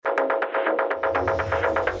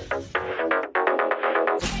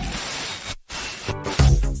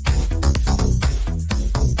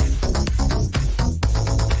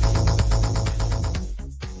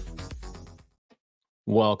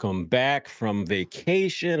welcome back from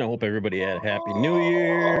vacation. I hope everybody had a happy new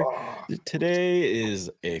year. Today is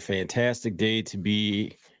a fantastic day to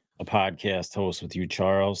be a podcast host with you,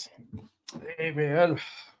 Charles. Hey, man.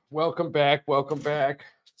 Welcome back.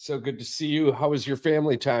 So good to see you. How was your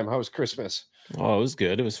family time? How was Christmas? Oh, it was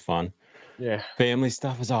good. It was fun. Yeah. Family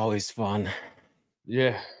stuff is always fun.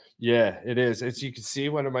 Yeah, it is. As you can see,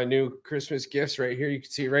 one of my new Christmas gifts right here. You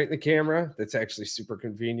can see it right in the camera. That's actually super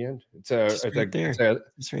convenient. It's right there.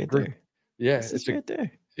 Yeah, it's right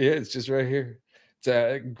there. Yeah, it's just right here. It's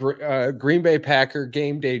a Green Bay Packer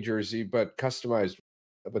game day jersey, but customized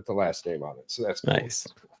with the last name on it. So that's cool. Nice.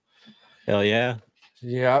 Hell yeah.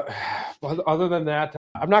 Yeah. But other than that,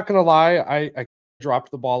 I'm not going to lie. I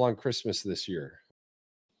dropped the ball on Christmas this year.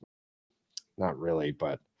 Not really,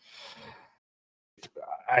 but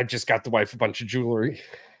I just got the wife a bunch of jewelry.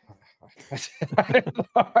 You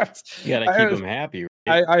gotta keep them happy.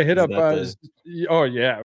 Right? I hit up. Oh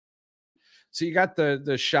yeah. So you got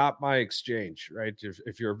the Shop My Exchange, right?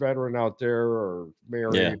 If you're a veteran out there or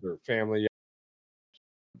married or family,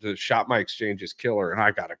 the Shop My Exchange is killer, and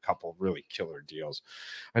I got a couple really killer deals.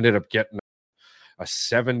 I ended up getting a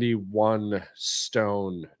 71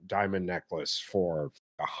 stone diamond necklace for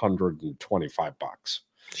 $125.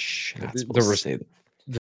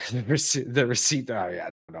 The receipt. Oh, yeah, I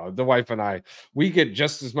don't know. The wife and I, we get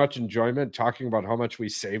just as much enjoyment talking about how much we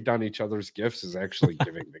saved on each other's gifts as actually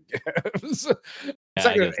giving the gifts. It's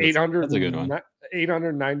like an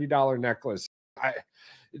 $890 necklace.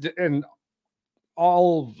 And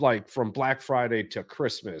all like from Black Friday to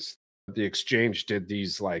Christmas, the exchange did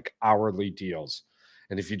these like hourly deals.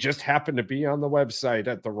 And if you just happen to be on the website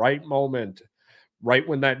at the right moment, right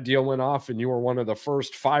when that deal went off, and you were one of the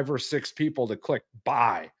first 5 or 6 people to click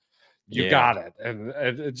buy, you got it. And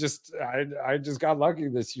it just, I just got lucky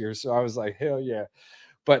this year. So I was like, hell yeah.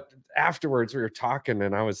 But afterwards we were talking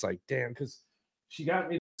and I was like, damn, because she got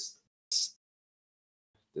me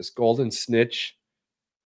this golden snitch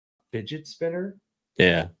fidget spinner.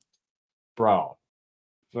 Yeah. Bro,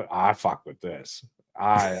 but I fuck with this.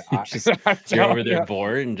 You're over there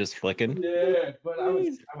bored and just flicking. Yeah, but I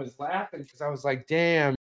was laughing because I was like,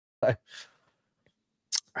 damn, I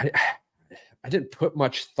didn't put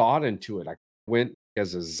much thought into it. I went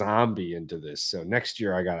as a zombie into this. So next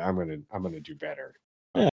year I'm gonna do better.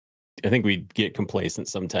 Yeah. I think we get complacent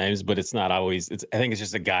sometimes, but it's not always. I think it's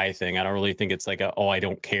just a guy thing. I don't really think it's like I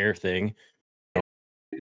don't care thing.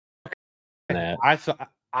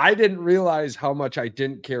 I didn't realize how much I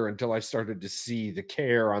didn't care until I started to see the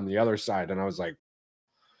care on the other side. And I was like,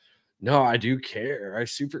 no, I do care. I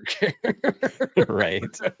super care. Right.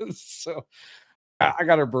 So I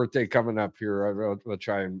got her birthday coming up here. We'll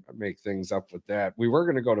try and make things up with that. We were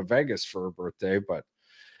going to go to Vegas for her birthday, but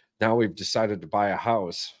now we've decided to buy a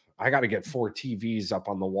house. I got to get 4 TVs up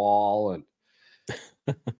on the wall. And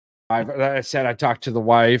I said, I talked to the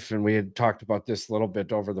wife and we had talked about this a little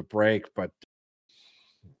bit over the break, but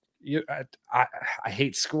I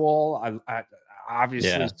hate school. I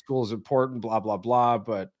obviously school is important, blah, blah, blah,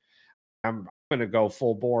 but I'm going to go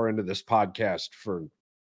full bore into this podcast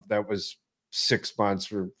that was 6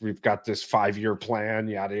 months. We've got this 5-year plan,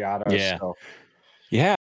 yada, yada. Yeah. So.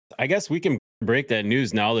 Yeah. I guess we can break that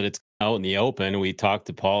news now that it's out in the open. We talked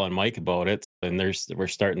to Paul and Mike about it and we're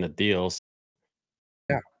starting the deals.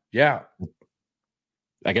 Yeah.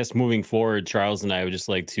 I guess moving forward, Charles and I would just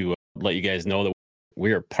like to let you guys know that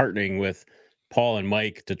we are partnering with Paul and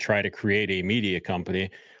Mike to try to create a media company.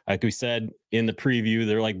 Like we said in the preview,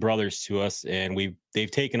 they're like brothers to us, and they've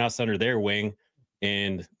taken us under their wing.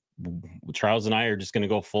 And Charles and I are just going to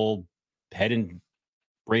go full heading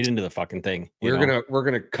right into the fucking thing. We're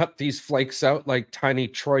gonna cut these flakes out like tiny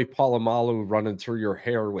Troy Polamalu running through your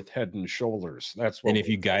hair with Head and Shoulders. That's what. And if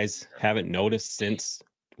you guys haven't noticed, since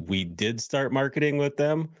we did start marketing with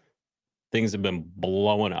them, things have been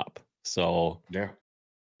blowing up. So yeah.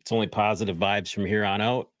 It's only positive vibes from here on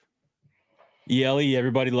out. ELE,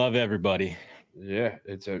 everybody love everybody. Yeah,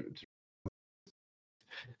 this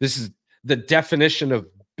is the definition of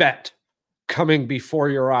bet coming before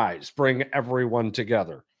your eyes. Bring everyone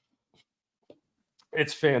together.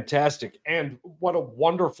 It's fantastic. And what a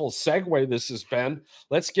wonderful segue this has been.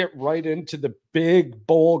 Let's get right into the big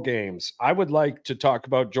bowl games. I would like to talk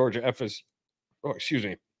about Georgia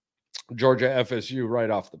FSU right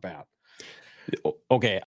off the bat.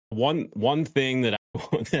 Okay. One thing that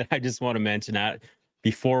I just want to mention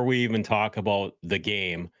before we even talk about the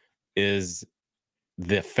game is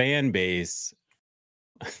the fan base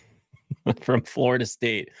from Florida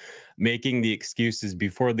State making the excuses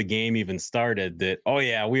before the game even started that, oh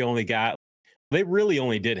yeah, they really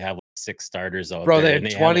only did have 6 starters out there. Bro, they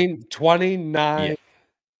had 29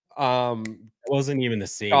 It wasn't even the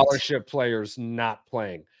same scholarship players not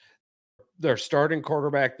playing. Their starting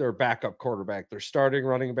quarterback, their backup quarterback, their starting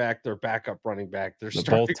running back, their backup running back, their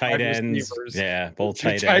starting both tight wide ends. receivers, Yeah, both two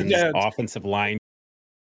tight tight ends, ends, offensive line.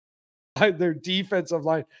 their defensive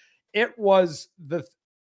line. It was the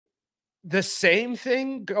same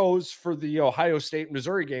thing goes for the Ohio State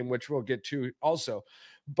Missouri game, which we'll get to also.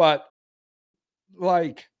 But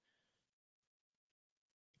like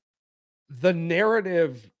the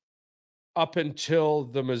narrative up until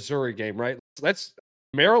the Missouri game, right?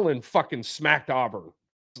 Maryland fucking smacked Auburn.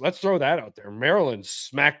 Let's throw that out there. Maryland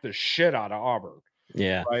smacked the shit out of Auburn.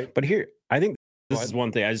 Yeah. Right. But here, I think Go this ahead. is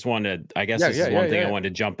one thing I just wanted, I guess Yeah, this yeah, is yeah, one thing I yeah. wanted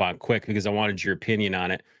to jump on quick because I wanted your opinion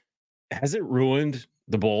on it. Has it ruined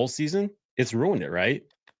the bowl season? It's ruined it, right?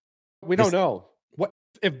 We don't know. What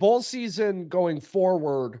if bowl season going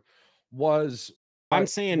forward was I'm what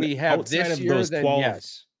saying we have outside this of year, those then 12,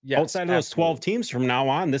 yes. Yes, outside of those 12 absolutely. teams from now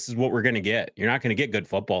on, this is what we're going to get. You're not going to get good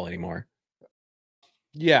football anymore.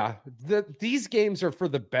 Yeah, these games are for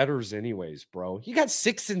the betters anyways, bro. You got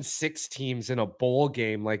 6-6 teams in a bowl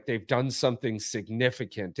game like they've done something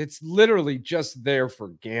significant. It's literally just there for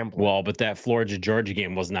gambling. Well, but that Georgia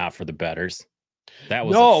game was not for the betters. That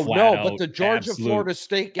was a No, flat but out the Georgia absolute Florida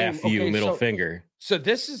State game. F you Okay, middle so finger.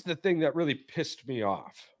 this is the thing that really pissed me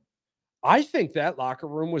off. I think that locker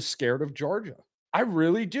room was scared of Georgia. I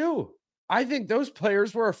really do. I think those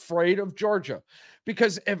players were afraid of Georgia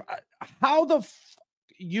because how the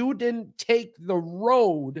you didn't take the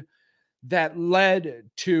road that led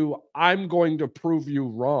to I'm going to prove you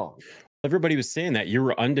wrong. Everybody was saying that you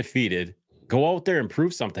were undefeated. Go out there and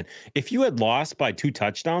prove something. If you had lost by 2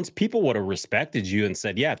 touchdowns, people would have respected you and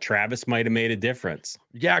said, yeah, Travis might have made a difference.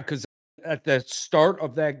 Yeah, because at the start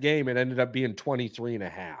of that game, it ended up being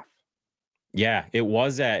 23.5. Yeah, it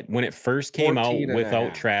was when it first came out 14 and a without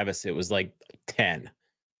half. Travis, it was like 10.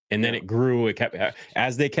 And then Yeah. it grew. It kept,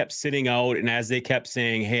 as they kept sitting out and as they kept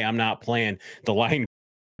saying, hey, I'm not playing, the line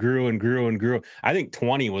grew and grew and grew. I think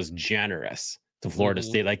 20 was generous to Florida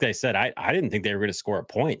State. Like I said, I didn't think they were going to score a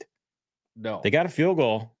point. No. They got a field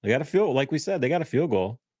goal. They got a field, like we said, they got a field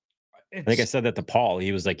goal. I think I said that to Paul.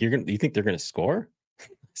 He was like, you think they're going to score? I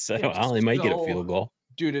said, well, they might get a field goal.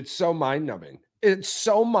 Dude, it's so mind-numbing. It's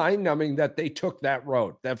so mind-numbing that they took that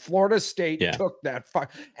road, that Florida State took that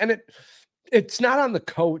and it's not on the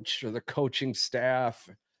coach or the coaching staff.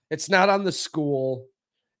 It's not on the school.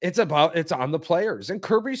 It's on the players. And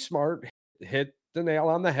Kirby Smart hit the nail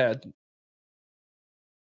on the head.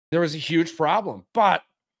 There was a huge problem, but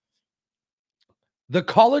the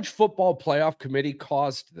College Football Playoff Committee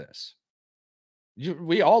caused this.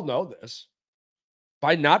 We all know this.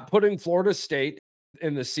 By not putting Florida State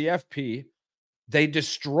in the CFP, they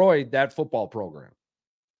destroyed that football program.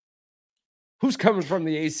 Who's coming from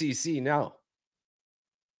the ACC now?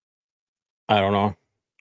 I don't know.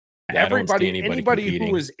 Anybody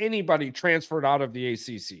who is anybody transferred out of the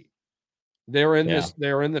ACC. They're in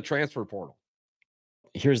they're in the transfer portal.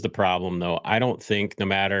 Here's the problem though. I don't think no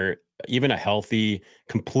matter even a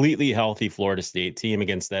completely healthy Florida State team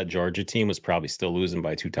against that Georgia team was probably still losing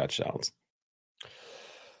by 2 touchdowns.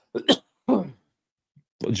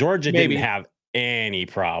 Georgia didn't have any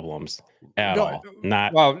problems at all.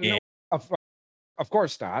 Of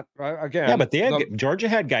course not. Again, yeah, but Georgia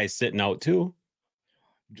had guys sitting out too.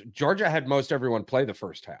 Georgia had most everyone play the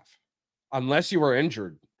first half, unless you were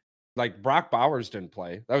injured. Like Brock Bowers didn't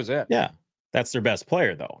play. That was it. Yeah, that's their best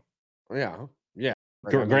player though. Yeah.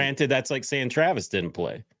 Granted, that's like saying Travis didn't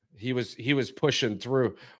play. He was pushing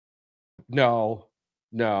through. No.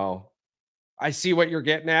 I see what you're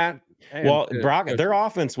getting at. Well, their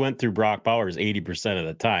offense went through Brock Bowers 80% of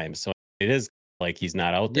the time, so it is like he's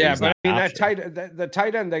not out there. Yeah, but I mean the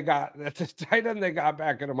tight end they got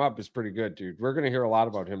backing him up is pretty good, dude. We're gonna hear a lot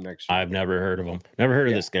about him next year. I've never heard of him. Never heard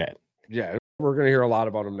of this guy. Yeah, we're gonna hear a lot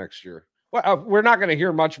about him next year. Well, we're not gonna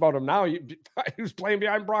hear much about him now. He was playing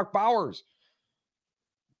behind Brock Bowers.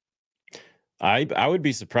 I would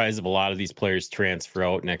be surprised if a lot of these players transfer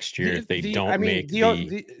out next year if they don't make the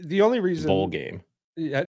only reason bowl game.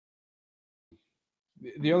 Yeah.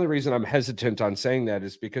 The only reason I'm hesitant on saying that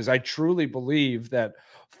is because I truly believe that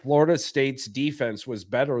Florida State's defense was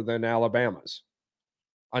better than Alabama's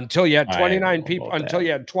until you had 29 people. Until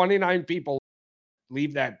you had 29 people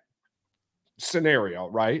leave that scenario,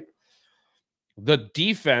 right? The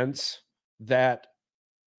defense that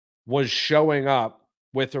was showing up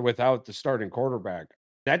with or without the starting quarterback,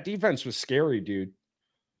 that defense was scary, dude.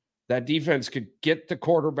 That defense could get the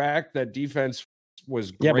quarterback. That defense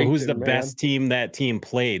was great. Yeah, but who's the best team that team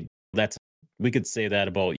played? We could say that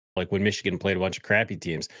about like when Michigan played a bunch of crappy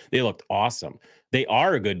teams. They looked awesome. They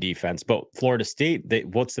are a good defense, but Florida State,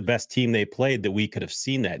 what's the best team they played that we could have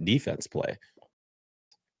seen that defense play?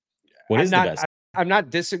 What is the best? I'm not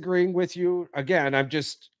disagreeing with you. Again, I'm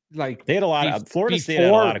just like they had a lot of Florida State had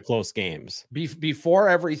a lot of close games. Before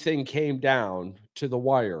everything came down to the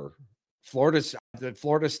wire,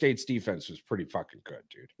 Florida State's defense was pretty fucking good,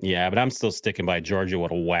 dude. Yeah, but I'm still sticking by Georgia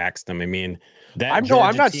would have waxed them. I mean, I'm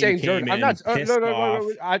not saying Georgia. I'm not.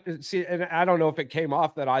 No. I see, and I don't know if it came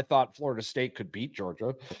off that I thought Florida State could beat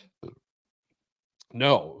Georgia.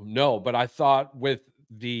 No, but I thought with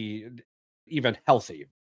the even healthy,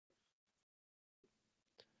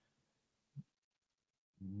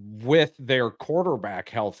 with their quarterback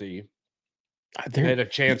healthy, they had a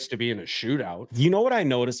chance to be in a shootout. You know what I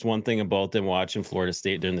noticed? One thing about them watching Florida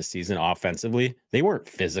State during the season offensively, they weren't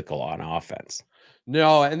physical on offense.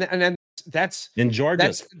 No, and then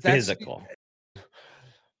Georgia's physical.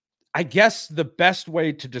 I guess the best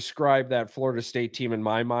way to describe that Florida State team in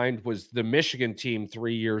my mind was the Michigan team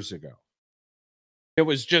 3 years ago. It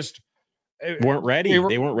was just weren't ready.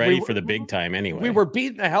 They weren't ready for the big time anyway. We were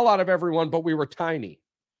beating the hell out of everyone, but we were tiny.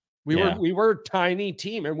 We were a tiny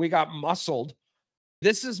team and we got muscled.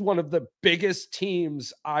 This is one of the biggest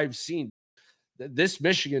teams I've seen. This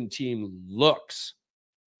Michigan team looks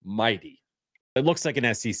mighty. It looks like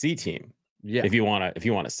an SEC team. Yeah. If you want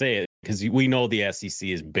to say it, because we know the SEC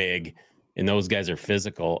is big and those guys are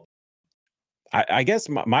physical. I guess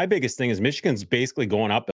my biggest thing is Michigan's basically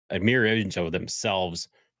going up a mirror image of themselves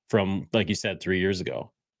from, like you said, 3 years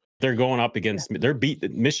ago. They're going up against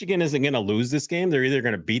Michigan isn't going to lose this game. They're either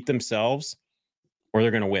going to beat themselves or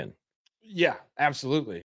they're going to win. Yeah,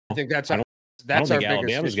 absolutely. I think that's I don't think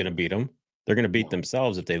Alabama's going to beat them. They're going to beat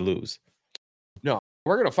themselves if they lose. No,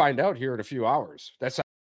 we're going to find out here in a few hours. That's what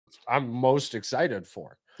I'm most excited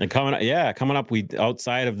for. And coming up, we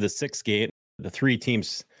outside of the 6 gate, the 3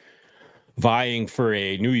 teams vying for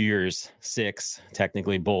a New Year's 6,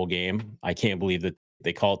 technically bowl game. I can't believe that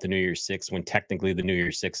they call it the New Year's 6 when technically the New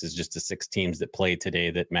Year's 6 is just the 6 teams that play today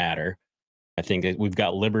that matter. I think we've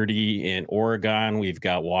got Liberty in Oregon. We've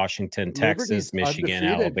got Washington, Texas, Michigan,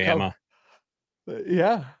 Alabama.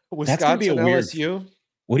 Yeah. Wisconsin, that's going to be a weird. LSU.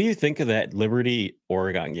 What do you think of that Liberty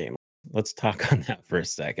Oregon game? Let's talk on that for a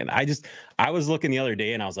second. I was looking the other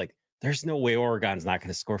day and I was like, there's no way Oregon's not going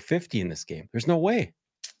to score 50 in this game. There's no way.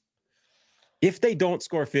 If they don't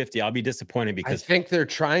score 50, I'll be disappointed because I think they're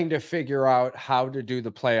trying to figure out how to do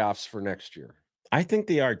the playoffs for next year. I think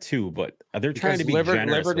they are too, but they're trying to be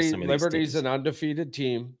generous with some of these Liberty's teams. An undefeated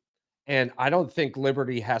team, and I don't think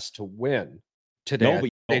Liberty has to win today.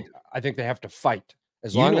 No, I think they have to fight.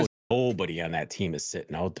 As long as nobody on that team is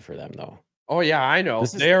sitting out for them, though. Oh yeah, I know.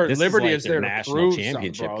 Liberty is there to prove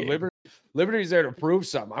something, bro. Liberty's there to prove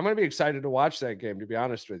something. I'm going to be excited to watch that game. To be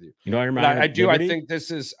honest with you, you know, I do. Liberty? I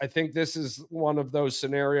think this is one of those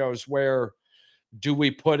scenarios where do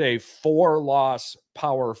we put a 4-loss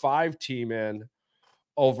Power 5 team in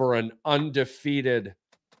over an undefeated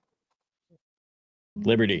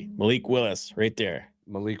Liberty? Malik Willis, right there.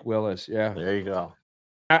 Malik Willis, yeah. There you go.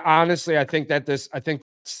 Honestly, I think that's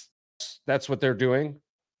what they're doing.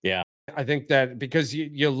 Yeah. I think that because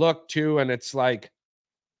you look too, and it's like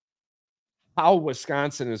how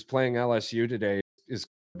Wisconsin is playing LSU today is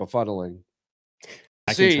befuddling.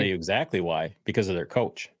 I can tell you exactly why, because of their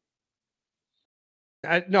coach.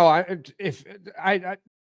 That's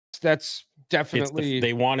definitely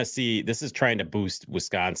they want to see. This is trying to boost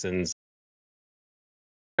Wisconsin's.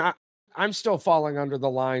 I'm still falling under the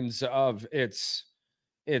lines of its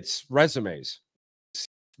resumes.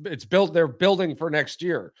 It's built. They're building for next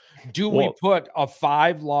year. Do we put a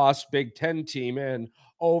 5-loss Big Ten team in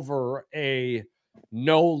over a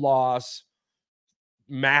no-loss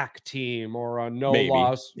MAC team or a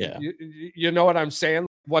no-loss? Yeah. You know what I'm saying?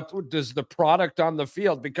 What does the product on the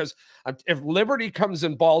field? Because if Liberty comes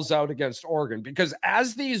and balls out against Oregon, because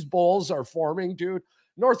as these bowls are forming, dude,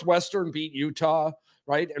 Northwestern beat Utah,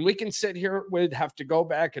 right? And we can sit here, we'd have to go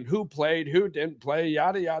back and who played, who didn't play,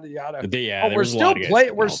 yada, yada, yada. Yeah,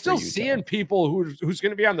 we're still seeing people who's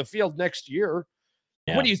going to be on the field next year.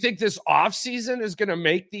 Yeah. What do you think this offseason is going to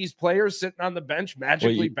make these players sitting on the bench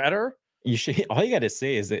magically better? All you got to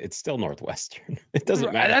say is that it's still Northwestern. It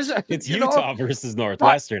doesn't matter. It's Utah versus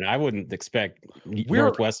Northwestern. I wouldn't expect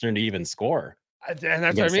Northwestern to even score. And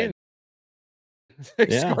that's what I mean.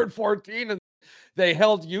 They scored 14 and they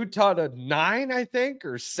held Utah to 9, I think,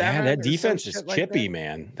 or 7. Yeah, that defense is chippy,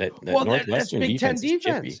 man. That Northwestern Big defense is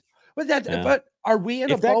chippy. But are we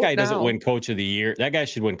in a boat now? If that guy doesn't win Coach of the Year, that guy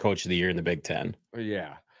should win Coach of the Year in the Big Ten.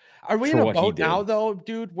 Yeah. Are we in a boat now, though,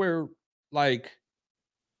 dude, where like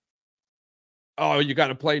Oh, you got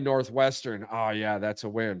to play Northwestern. Oh, yeah, that's a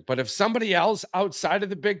win. But if somebody else outside of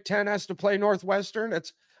the Big Ten has to play Northwestern,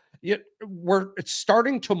 it's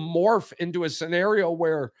starting to morph into a scenario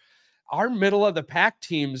where our middle of the pack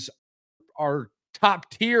teams are top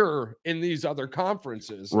tier in these other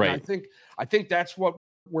conferences. And Right. I think that's what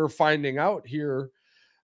we're finding out here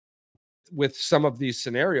with some of these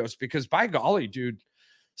scenarios, because by golly, dude,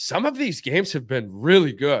 some of these games have been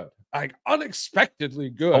really good, like unexpectedly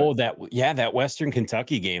good. Oh, that Western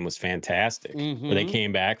Kentucky game was fantastic, where they Mm-hmm.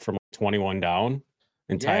 came back from 21 down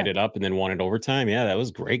and Yeah, tied it up and then won it overtime. Yeah, that was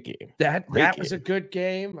a great game. Great that was a game. good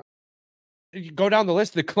game. You go down the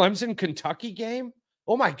list, the Clemson Kentucky game.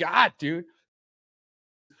 Oh my God, dude.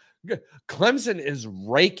 Clemson is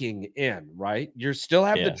raking in, right? You still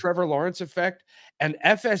have the Yeah. Trevor Lawrence effect, and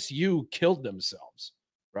FSU killed themselves,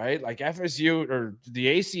 right? Like FSU or the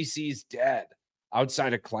ACC's dead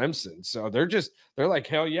outside of Clemson. So they're like,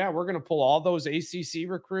 hell yeah, we're gonna pull all those ACC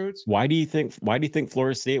recruits. Why do you think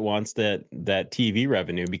Florida State wants that TV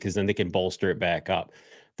revenue? Because then they can bolster it back up.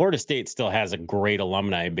 Florida State still has a great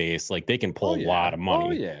alumni base. Like they can pull Oh a lot yeah. of Oh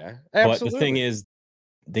money. yeah. But the thing Absolutely. is,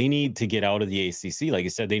 they need to get out of the ACC. Like you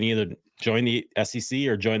said, they need to join the SEC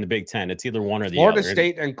or join the Big Ten. It's either one or the Florida other. And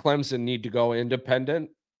State and Clemson need to go independent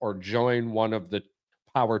or join one of the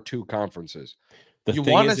Power 2 conferences. the You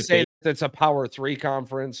thing want to is, if say they, that it's a Power 3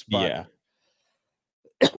 conference, but yeah,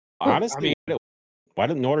 I honestly, mean, why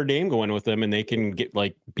didn't Notre Dame go in with them and they can get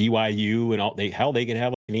like BYU and all? They could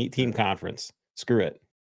have like an 8-team conference. Screw it.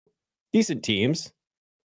 Decent teams.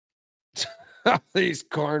 these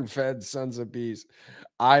corn-fed sons of bees,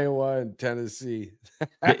 Iowa and Tennessee.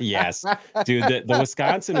 Yes, dude. The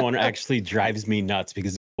Wisconsin one actually drives me nuts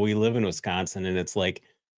because we live in Wisconsin and it's like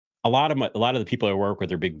a lot of the people I work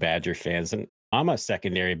with are big Badger fans, and I'm a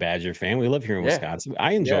secondary Badger fan. We live here in Yeah, Wisconsin.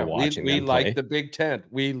 I enjoy yeah, watching we them like play. the Big Ten.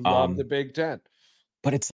 We love the Um, Big Ten.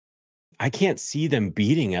 but it's I can't see them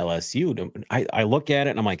beating LSU. I look at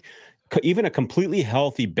it and I'm like, even a completely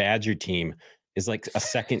healthy Badger team is like a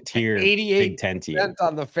second tier Big Ten 88% team.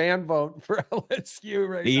 on the fan vote for LSU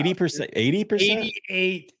right now, dude. 80%, 80%,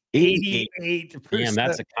 88, 88. Damn, 88%.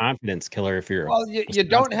 that's a confidence killer if you're a Well, you don't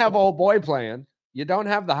Wisconsin have fan. old boy playing. You don't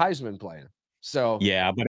have the Heisman playing. So,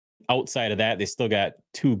 Yeah, but outside of that, they still got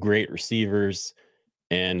two great receivers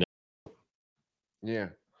and yeah.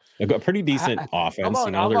 a pretty decent How offense. about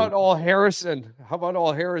You know, they're all Harrison? How about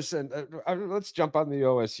all Harrison? Let's jump on the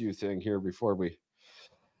OSU thing here before we.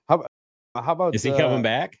 How how is about he coming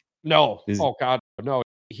back? no? Is Oh God, no.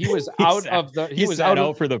 He was he out sat of the. He he was sat out of.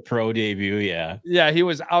 out for the pro debut? Yeah. Yeah, he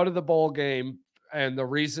was out of the bowl game, and the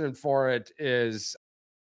reason for it is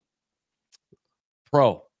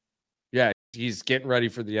pro. Yeah, he's getting ready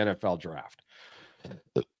for the NFL draft.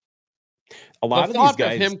 A The lot of these thought of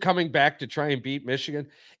guys, him coming back to try and beat Michigan,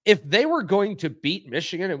 if they were going to beat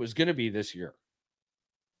Michigan, it was going to be this year.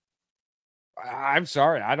 I'm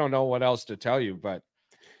sorry, I don't know what else to tell you, but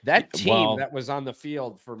that team well, that was on the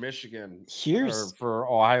field for Michigan or here's for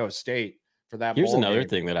Ohio State for that here's bowl another game.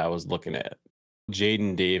 thing that I was looking at.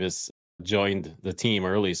 Jaden Davis joined the team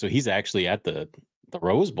early, so he's actually at the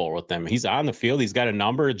Rose Bowl with them. He's on the field. He's got a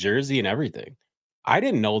number, a jersey, and everything. I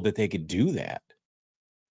didn't know that they could do that.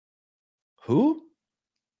 Who?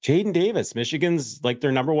 Jaden Davis, Michigan's like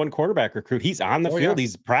their number one quarterback recruit. He's on the Oh yeah. field.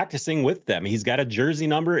 He's practicing with them. He's got a jersey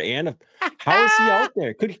number and how is he out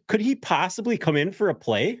there? Could he possibly come in for a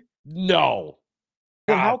play? No.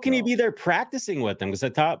 Then God, how can he no. be there practicing with them? Because I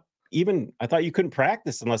thought you couldn't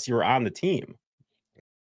practice unless you were on the team.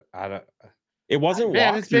 I don't, It wasn't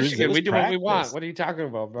man, it's walkthroughs, it Michigan. was We do what we want. practice. What are you talking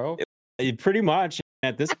about, bro? Pretty much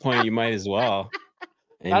at this point, you might as well.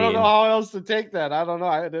 I I don't know mean, how else to take that. I don't know.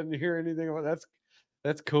 I didn't hear anything about that's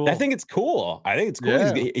I cool. think it's cool. I think it's cool.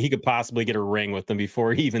 Yeah. He could possibly get a ring with them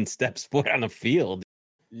before he even steps foot on the field.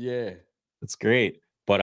 Yeah. That's great.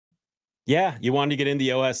 But yeah, you wanted to get into the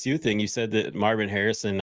OSU thing. You said that Marvin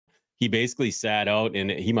Harrison, he basically sat out and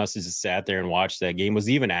he must have just sat there and watched that game. Was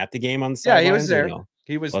he even at the game on the Yeah, he was sidelines or there. no?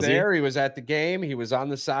 He was Was he? there. He was at the game. He was on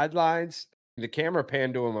the sidelines. The camera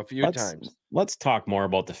panned to him a few Let's times. let's talk more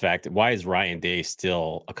about the fact that why is Ryan Day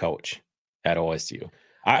still a coach at OSU?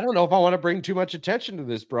 I don't know if I want to bring too much attention to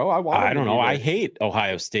this, bro. I want him I to don't be know. I there. hate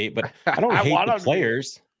Ohio State, but I don't I hate want the him to be there.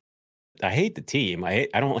 players. I hate the team. I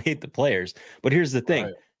don't hate the players. But here's the thing.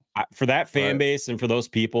 Right. For that fan Right. base and for those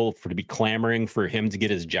people to be clamoring for him to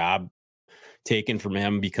get his job taken from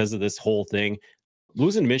him because of this whole thing,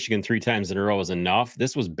 losing Michigan 3 times in a row is enough.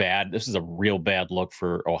 This was bad. This is a real bad look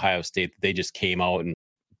for Ohio State. They just came out and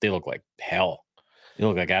they look like hell. They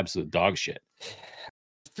look like absolute dog shit.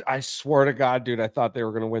 I swear to God, dude, I thought they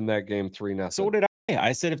were going to win that game 3-0. So did I.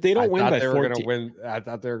 I said if they don't win by 14, I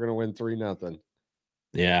thought they were going to win 3-0.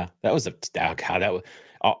 Yeah, that was God, that was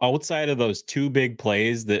outside of those 2 big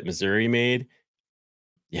plays that Missouri made.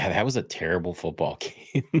 Yeah, that was a terrible football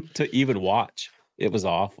game to even watch. It was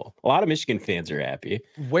awful. A lot of Michigan fans are happy.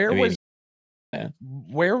 Where I mean, was yeah.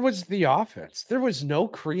 where was the offense? There was no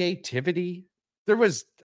creativity. There was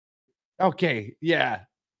okay, yeah.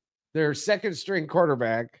 Their second string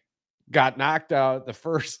quarterback got knocked out the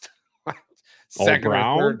first Oh, second or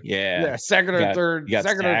Brown? third. Yeah. Yeah, second He or got third, he got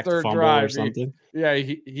second or sacked, third fumbled or drive. something.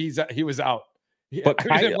 He was out. Yeah, But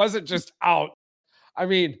I mean, Ky it wasn't just out. I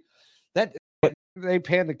mean, that but they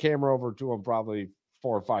panned the camera over to him probably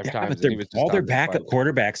 4 or 5 yeah, but times, and they're he was all just their on backup display.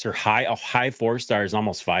 quarterbacks are high 4 stars,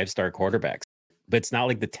 almost 5-star quarterbacks. But it's not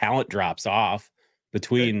like the talent drops off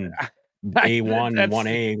between A1, That's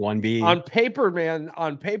 1A, 1B. on paper, man.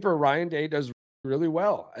 On paper, Ryan Day does really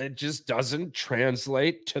well. It just doesn't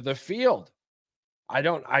translate to the field. I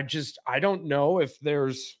don't know if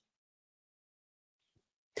there's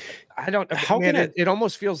I don't How man, can it it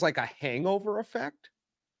almost feels like a hangover effect.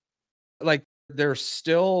 Like they're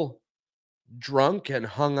still drunk and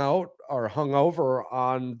hung out or hung over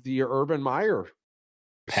on the Urban Meyer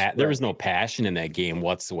there spread. was no passion in that game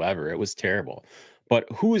whatsoever. It was terrible. But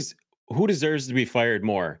who deserves to be fired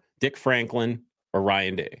more? Dick Franklin or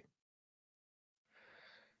Ryan Day?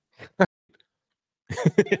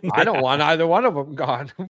 I don't want either one of them gone.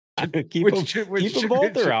 keep them keep them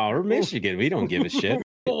both around. We're Michigan. We don't give a shit.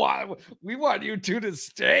 Why we want you two to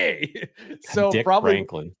stay. So Dick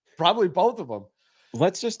Franklin. probably both of them.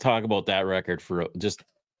 Let's just talk about that record for just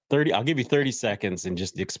 30. I'll give you 30 seconds and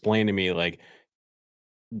just explain to me, like,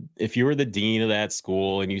 if you were the dean of that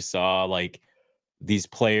school and you saw like these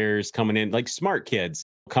players coming in, like smart kids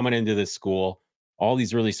coming into this school, all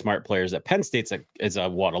these really smart players. At Penn State's a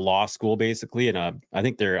law school basically, and I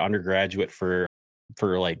think they're undergraduate for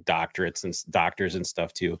like doctorates and doctors and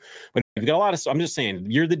stuff too. But you've got a lot of. I'm just saying,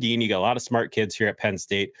 you're the dean. You got a lot of smart kids here at Penn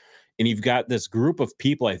State, and you've got this group of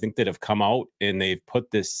people, I think, that have come out and they've put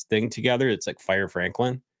this thing together. It's like Fire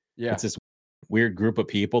Franklin. Yeah. It's this weird group of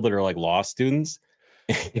people that are like law students.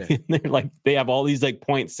 Yeah. And they're like, they have all these like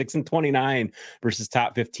points, 6 and 29 versus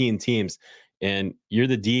top 15 teams. And you're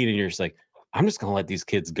the dean, and you're just like, I'm just gonna let these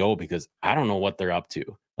kids go because I don't know what they're up to.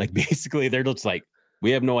 Like basically, they're just like,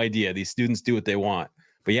 we have no idea. These students do what they want.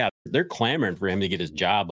 But yeah, they're clamoring for him to get his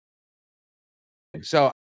job.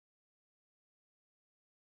 So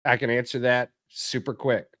I can answer that super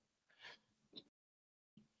quick.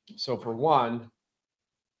 So for one,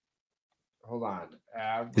 hold on.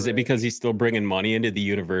 Is it because he's still bringing money into the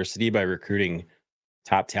university by recruiting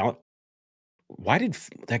top talent? Why did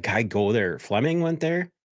that guy go there? Fleming went there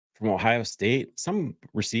from Ohio State. Some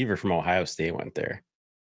receiver from Ohio State went there.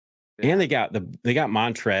 Yeah. And they got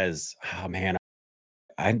Montrez. Oh man,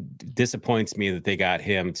 disappoints me that they got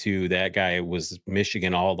him too. That guy was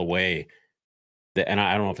Michigan all the way. And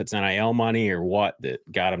I don't know if it's NIL money or what that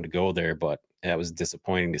got him to go there, but that was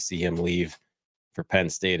disappointing to see him leave for Penn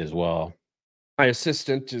State as well. My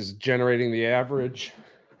assistant is generating the average.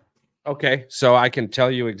 Okay, so I can tell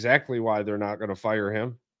you exactly why they're not going to fire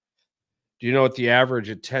him. Do you know what the average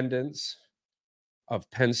attendance of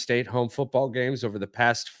Penn State home football games over the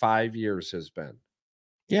past 5 years has been?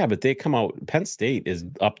 Yeah, but they come out. Penn State is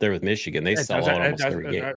up there with Michigan. They sell out almost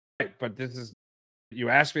every game. Right, but this is you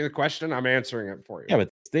asked me the question, I'm answering it for you. Yeah, but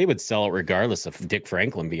they would sell it regardless of Dick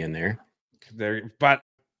Franklin being there. But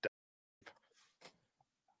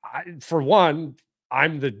for one,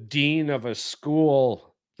 I'm the dean of a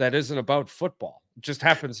school that isn't about football. It just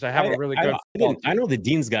happens to have a really good football team. I know the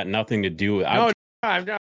dean's got nothing to do with No, I'm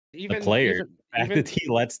not. Even the player. Even, the fact that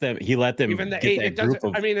he let them even the get that group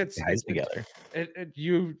of guys together.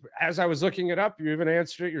 You, as I was looking it up, you even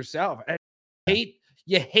answered it yourself.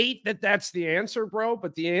 You hate that that's the answer, bro,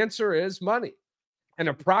 but the answer is money. And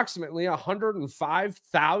approximately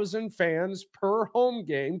 105,000 fans per home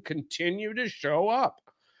game continue to show up.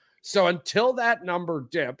 So until that number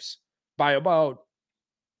dips by about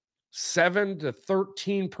 7 to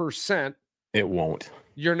 13%, it won't.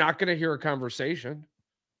 You're not going to hear a conversation.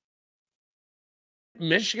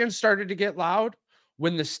 Michigan started to get loud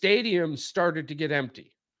when the stadium started to get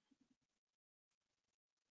empty.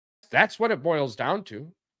 That's what it boils down to.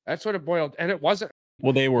 That's what it boiled. And it wasn't.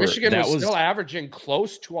 Well, Michigan was still averaging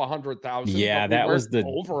close to 100,000. Yeah, that was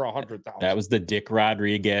over 100,000. That was the Dick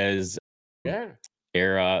Rodriguez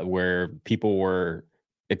era where people were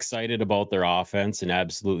excited about their offense and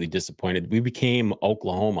absolutely disappointed. We became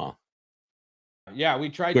Oklahoma. Yeah, we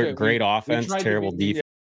tried great offense, terrible defense.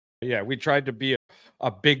 Yeah, we tried to be a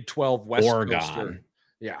Big 12 West Oregon. Coaster.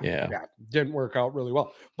 Yeah. Didn't work out really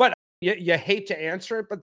well. But you hate to answer it,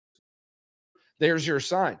 but there's your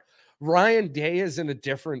sign. Ryan Day is in a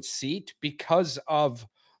different seat because of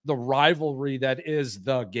the rivalry that is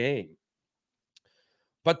the game.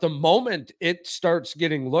 But the moment it starts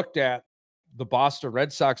getting looked at, the Boston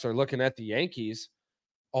Red Sox are looking at the Yankees.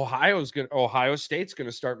 Ohio State's going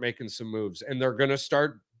to start making some moves, and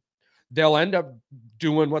they'll end up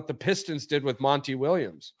doing what the Pistons did with Monty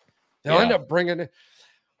Williams. They'll end up bringing it.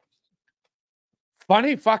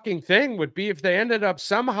 Funny fucking thing would be if they ended up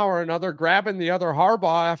somehow or another grabbing the other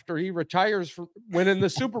Harbaugh after he retires from winning the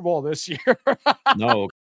Super Bowl this year. No.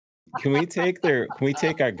 Can we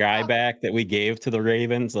take our guy back that we gave to the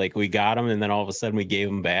Ravens? Like, we got him and then all of a sudden we gave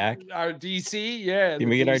him back. Our DC, yeah. Can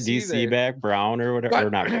we get our DC back? Brown or whatever? Or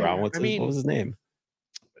not Brown. What was his name?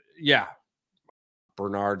 Yeah.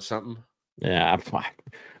 Bernard something. Yeah, I'm fine.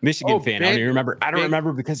 Michigan fan. I don't even remember. I don't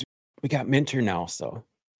remember because we got Minter now. So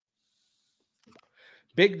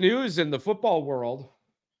big news in the football world.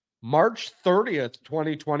 March 30th,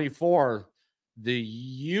 2024.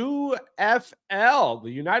 The UFL, the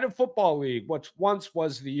United Football League, which once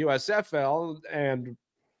was the USFL and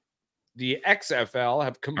the XFL,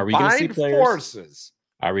 have combined forces.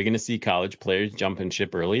 Are we going to see college players jumping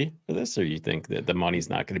ship early for this, or you think that the money's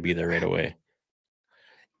not going to be there right away?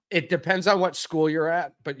 It depends on what school you're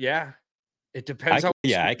at, but yeah, it depends.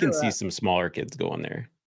 I can see some smaller kids going there.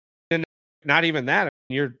 And not even that.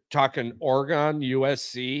 You're talking Oregon,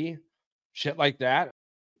 USC, shit like that.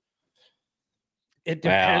 It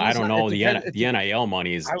depends. Well, I don't know. The NIL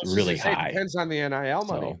money is really high. It depends on the NIL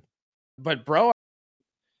money. But bro,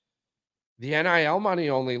 the NIL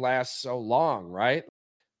money only lasts so long, right?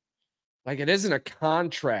 Like, it isn't a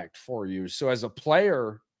contract for you. So as a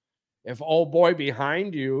player, if old boy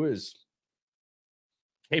behind you is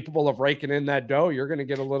capable of raking in that dough, you're going to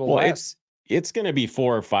get a little less. It's going to be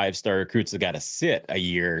 4 or 5 star recruits that got to sit a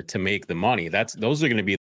year to make the money. Those are going to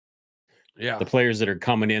be the players that are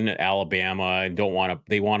coming in at Alabama and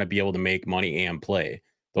they want to be able to make money and play.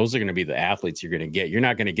 Those are going to be the athletes you're going to get. You're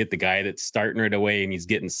not going to get the guy that's starting right away and he's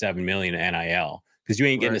getting $7 million NIL, because you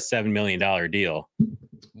ain't getting a $7 million deal.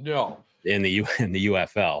 No, in the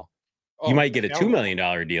UFL, you might get a $2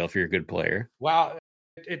 million deal if you're a good player. Wow,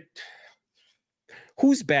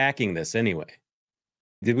 who's backing this anyway?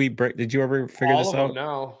 Did you ever figure this out?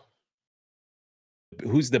 No.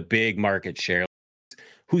 Who's the big market share?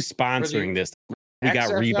 Who's sponsoring this? We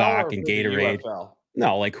got Reebok and Gatorade.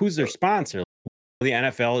 No, like, who's their sponsor? The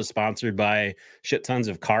NFL is sponsored by shit tons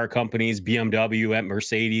of car companies, BMW, and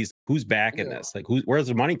Mercedes. Who's backing this? Like, where's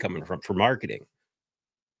the money coming from for marketing?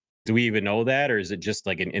 Do we even know that, or is it just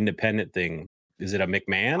like an independent thing? Is it a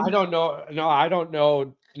McMahon? I don't know. No, I don't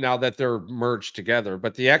know now that they're merged together.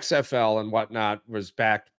 But the XFL and whatnot was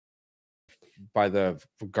backed by the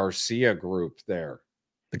Garcia group there.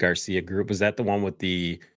 The Garcia group, was that the one with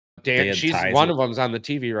the she's one of them's on the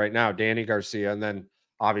TV right now, Danny Garcia, and then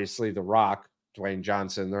obviously The Rock, Dwayne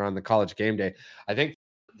Johnson. They're on the College Game Day. I think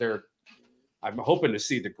I'm hoping to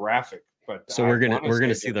see the graphic. But so we're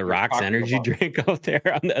gonna see the Rock's energy drink out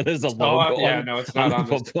there. There's a logo. No, it's not on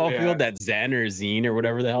the football field. That Zen or Zine or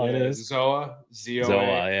whatever the hell it is. Zoa,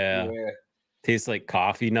 yeah. Tastes like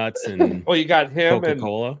coffee nuts and you got him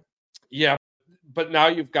Coca-Cola. Yeah, but now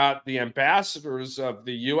you've got the ambassadors of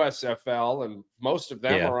the USFL, and most of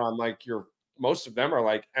them are most of them are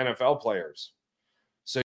like NFL players.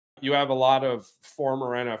 So you have a lot of former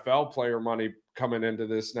NFL player money coming into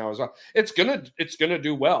this now as well. It's gonna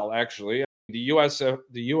do well, actually. The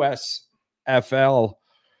USFL,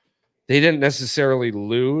 they didn't necessarily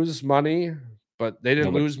lose money, but they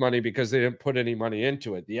didn't lose money because they didn't put any money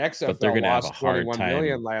into it. The XFL lost $21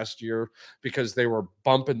 million last year because they were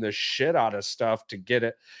bumping the shit out of stuff to get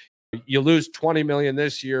it. You lose $20 million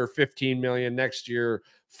this year, $15 million next year,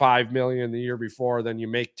 $5 million the year before, then you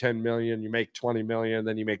make $10 million, you make $20 million,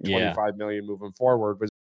 then you make $25 million moving forward.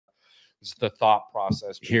 It's the thought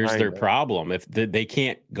process. Here's their problem. If they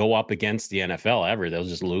can't go up against the NFL ever, they'll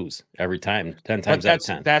just lose every time, 10 times out of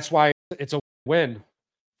 10. That's why it's a win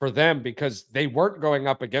for them, because they weren't going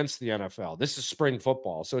up against the NFL. This is spring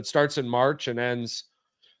football. So it starts in March and ends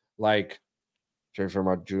June.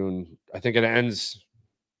 I think it ends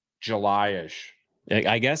July-ish.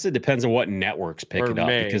 I guess it depends on what networks pick it up,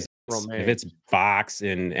 because if it's Fox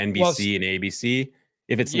and NBC and ABC,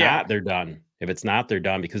 if it's not, they're done. If it's not, they're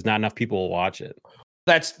done, because not enough people will watch it.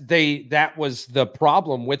 That was the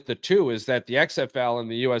problem with the two, is that the XFL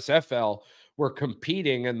and the USFL were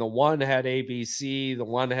competing, and the one had ABC, the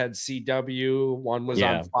one had CW, one was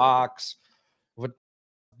on Fox. But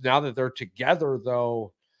now that they're together,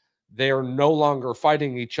 though, they are no longer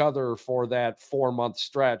fighting each other for that 4-month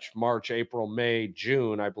stretch, March, April, May,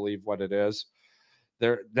 June, I believe what it is.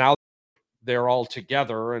 They're now they're all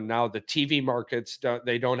together, and now the TV markets,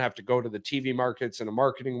 they don't have to go to the TV markets in a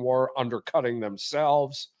marketing war, undercutting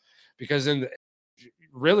themselves, because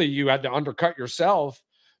really you had to undercut yourself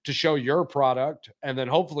to show your product, and then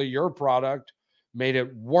hopefully your product made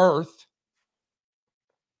it worth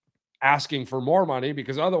asking for more money,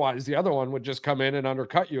 because otherwise the other one would just come in and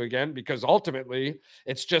undercut you again, because ultimately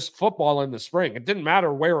it's just football in the spring. It didn't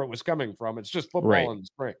matter where it was coming from. It's just football in the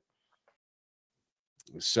spring.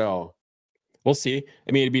 So we'll see.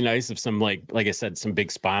 I mean, it'd be nice if some, like I said, some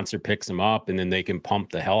big sponsor picks them up, and then they can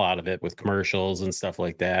pump the hell out of it with commercials and stuff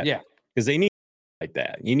like that. Yeah. Because they need like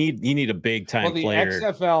that. You need a big time player. The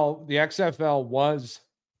XFL was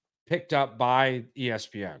picked up by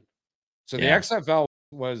ESPN. So the XFL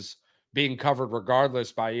was being covered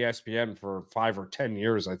regardless by ESPN for 5 or 10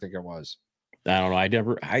 years, I think it was. I don't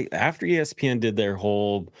know. After ESPN did their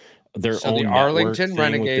own the Arlington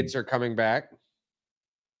Renegades are coming back.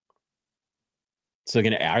 So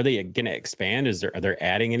are they gonna expand? Are they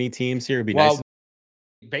adding any teams here? It'd be nice.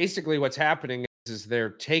 Basically what's happening is they're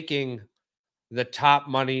taking the top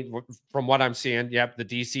money from what I'm seeing. Yep, the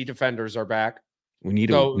DC Defenders are back. We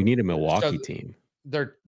need a Milwaukee team.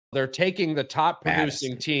 They're taking the top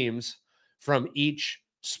producing teams from each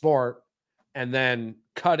sport and then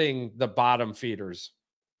cutting the bottom feeders,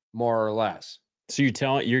 more or less. So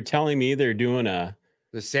you're telling me they're doing the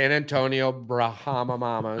San Antonio Brahma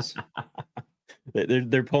Mamas.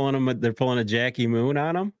 they're pulling a Jackie Moon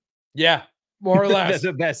on them? Yeah, more or less.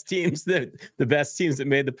 the best teams that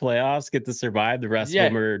made the playoffs get to survive. The rest of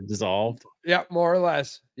them are dissolved. Yeah, more or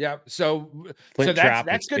less. Yeah. So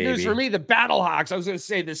that's good news for me. The Battlehawks. I was going to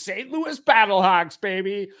say the St. Louis Battlehawks,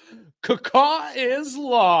 baby. Caca is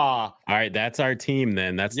law. All right, that's our team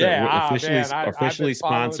then. That's officially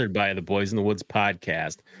sponsored by the Boys in the Woods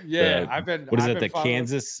podcast. Yeah,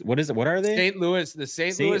 Kansas? What is it? What are they? St. Louis. The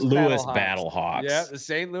St. Louis Battlehawks. Yeah, the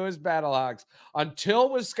St. Louis Battlehawks. Until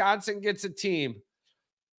Wisconsin gets a team.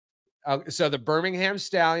 So the Birmingham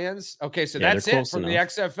Stallions. Okay, so that's it for the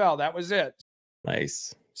XFL. That was it.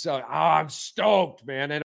 Nice. So I'm stoked, man.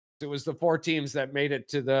 And it was the 4 teams that made it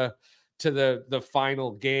to the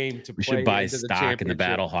final game to play. We should buy stock in the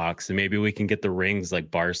Battlehawks, and maybe we can get the rings like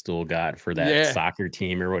Barstool got for that soccer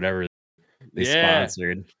team or whatever they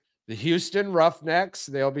sponsored. The Houston Roughnecks,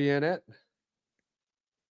 they'll be in it.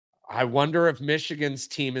 I wonder if Michigan's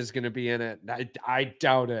team is going to be in it. I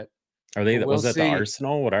doubt it. Are they? Was that the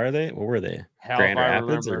Arsenal? What are they? What were they? Grand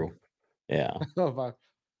Rapids? Yeah.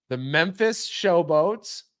 The Memphis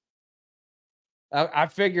Showboats. I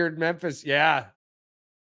figured Memphis. Yeah.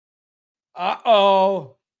 I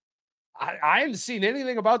hadn't seen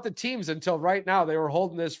anything about the teams until right now. They were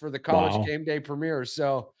holding this for the college game day premiere.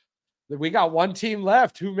 So we got one team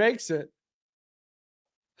left. Who makes it?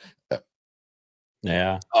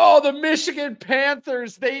 Yeah. Oh, the Michigan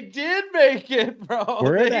Panthers. They did make it, bro.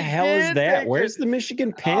 Where the hell is that? Where's the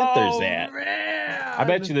Michigan Panthers at? Man. I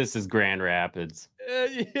bet you this is Grand Rapids.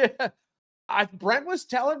 Yeah. Brent was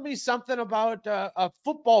telling me something about a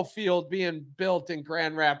football field being built in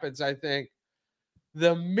Grand Rapids, I think.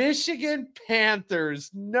 The Michigan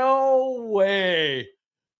Panthers. No way.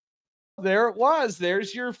 There it was.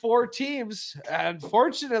 There's your 4 teams.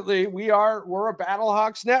 Unfortunately, we're a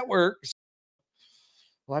Battlehawks network.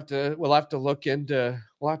 We'll have to look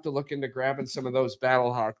into grabbing some of those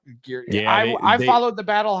Battlehawk gear. Yeah, I followed the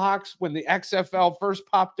Battlehawks when the XFL first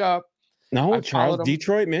popped up. No, Charles,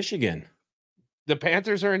 Detroit, Michigan. The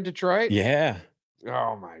Panthers are in Detroit? Yeah.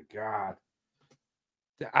 Oh my God.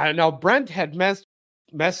 I know Brent had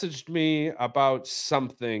messaged me about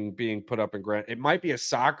something being put up in Grand. It might be a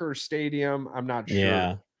soccer stadium. I'm not sure.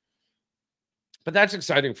 Yeah. But that's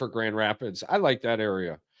exciting for Grand Rapids. I like that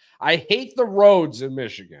area. I hate the roads in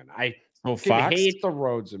Michigan. I hate the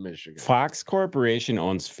roads in Michigan. Fox Corporation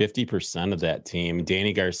owns 50% of that team.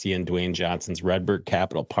 Danny Garcia and Dwayne Johnson's Redbird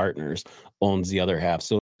Capital Partners owns the other half.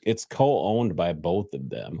 So it's co-owned by both of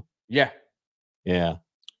them. Yeah. Yeah.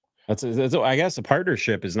 That's I guess a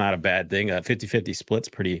partnership is not a bad thing. A 50-50 split's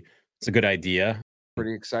it's a good idea.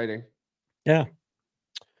 Pretty exciting. Yeah.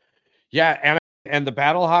 Yeah. And the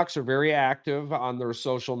Battlehawks are very active on their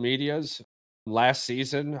social medias. Last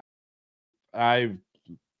season,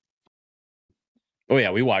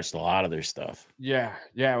 we watched a lot of their stuff. Yeah.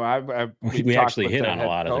 We actually hit on a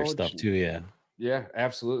lot of their stuff too. Yeah,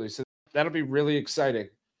 absolutely. So that'll be really exciting.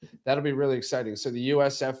 So the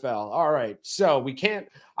USFL. All right. So we can't.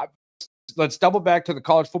 Let's double back to the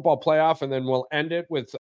college football playoff, and then we'll end it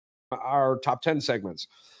with our top 10 segments.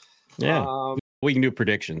 Yeah. We can do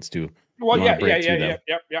predictions too. Well, You want yeah, to break through yeah.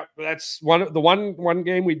 them? Yep. That's one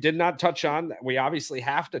game we did not touch on. We obviously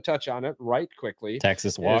have to touch on it right quickly.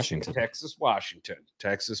 Texas, Washington. Texas,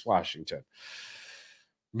 Washington.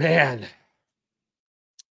 Man,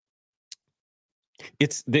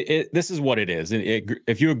 this is what it is. And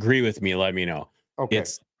if you agree with me, let me know. okay.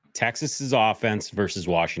 It's Texas's offense versus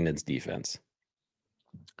Washington's defense.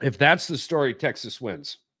 If that's the story, Texas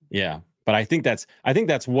wins. Yeah. But I think that's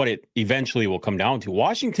what it eventually will come down to.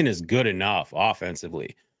 Washington is good enough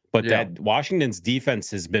offensively, but that Washington's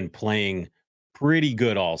defense has been playing pretty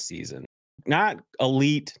good all season. Not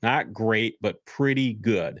elite, not great, but pretty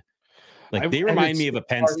good. Like they remind me of a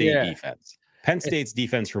Penn State defense. Penn State's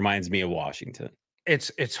defense reminds me of Washington.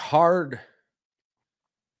 It's hard.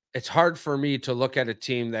 It's hard for me to look at a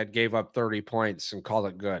team that gave up 30 points and call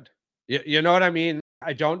it good. You know what I mean?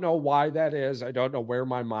 I don't know why that is. I don't know where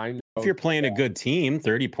my mind goes. If you're playing a good team,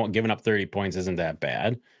 giving up 30 points isn't that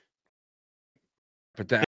bad. But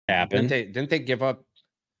that happened. Didn't they give up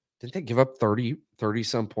 30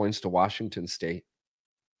 some points to Washington State?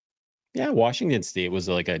 Yeah, Washington State was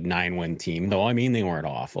like a 9-win team, though. I mean, they weren't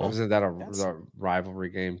awful. Wasn't that a rivalry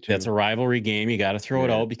game too? That's a rivalry game. You got to throw it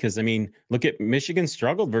out because, I mean, look at Michigan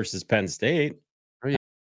struggled versus Penn State.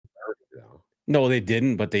 No, they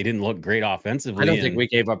didn't, but they didn't look great offensively. I don't think we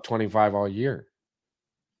gave up 25 all year.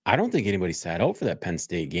 I don't think anybody sat out for that Penn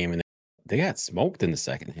State game, and they got smoked in the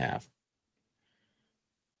second half.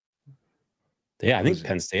 Yeah, I think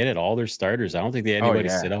Penn State had all their starters. I don't think they had anybody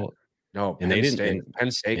sit out. No, and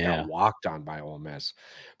Penn State got walked on by Ole Miss.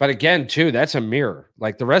 But again, too, that's a mirror.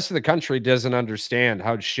 Like the rest of the country doesn't understand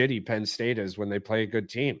how shitty Penn State is when they play a good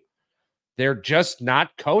team. They're just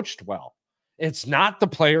not coached well. It's not the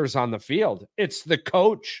players on the field. It's the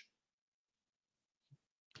coach.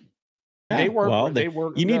 Yeah, they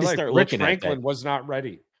were. You need to start looking Franklin at that. Was not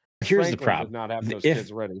ready. Here's Franklin the problem. Did not have those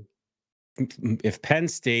kids ready. If Penn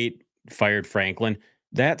State fired Franklin,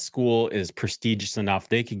 that school is prestigious enough.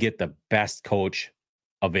 They could get the best coach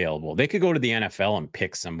available. They could go to the NFL and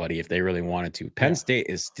pick somebody if they really wanted to. Penn State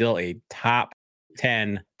is still a top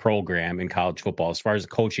 10 program in college football as far as the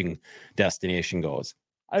coaching destination goes.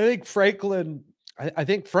 I think Franklin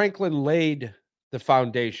laid the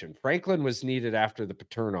foundation. Franklin was needed after the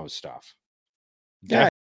Paterno stuff. Yeah,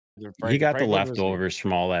 he got the leftovers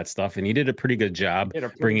from all that stuff, and he did a pretty good job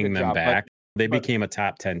bringing them back. They became a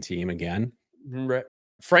top 10 team again.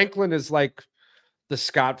 Franklin is like the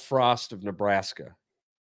Scott Frost of Nebraska.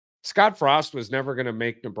 Scott Frost was never going to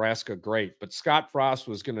make Nebraska great, but Scott Frost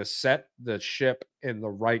was going to set the ship in the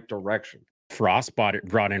right direction. Frost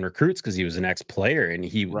brought in recruits because he was an ex-player, and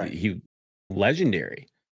he legendary.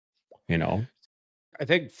 You know, I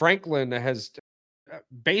think Franklin has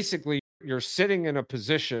basically. You're sitting in a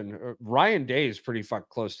position. Ryan Day is pretty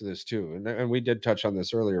close to this too, and we did touch on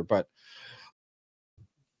this earlier, but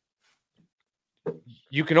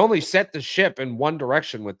you can only set the ship in one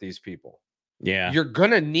direction with these people. Yeah, you're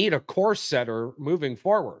gonna need a course setter moving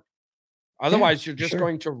forward. Otherwise, you're just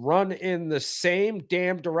going to run in the same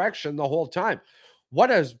damn direction the whole time. What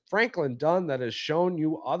has Franklin done that has shown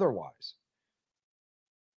you otherwise?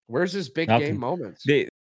 Where's his big game moments?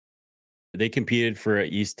 They competed for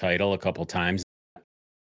an East title a couple times.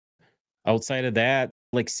 Outside of that,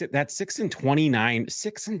 like that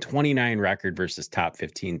 6-29 record versus top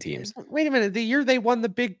 15 teams. Wait a minute. The year they won the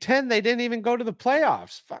Big Ten, they didn't even go to the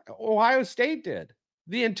playoffs. Ohio State did.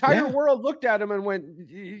 The entire world looked at him and went,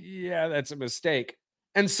 yeah, that's a mistake,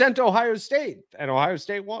 and sent Ohio State, and Ohio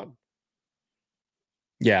State won.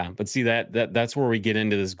 Yeah, but see that's where we get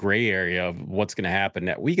into this gray area of what's going to happen.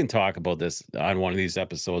 That we can talk about this on one of these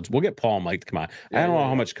episodes. We'll get Paul and Mike to come on. I don't know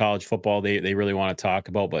how much college football they really want to talk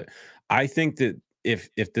about, but I think that if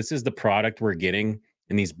this is the product we're getting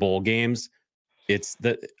in these bowl games, it's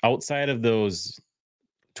the outside of those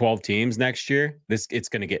 12 teams next year, it's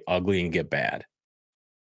going to get ugly and get bad.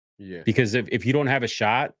 Yeah, because if you don't have a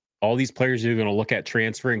shot, all these players are going to look at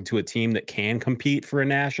transferring to a team that can compete for a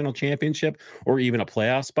national championship or even a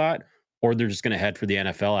playoff spot, or they're just going to head for the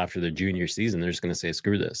NFL after their junior season. They're just going to say,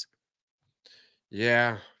 screw this.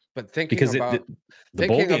 Yeah. But the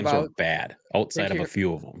bowl games are bad outside of a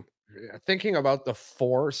few of them. Thinking about the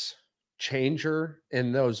force changer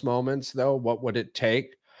in those moments, though, what would it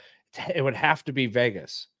take? It would have to be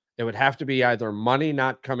Vegas. It would have to be either money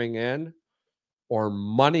not coming in or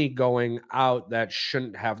money going out that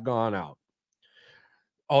shouldn't have gone out.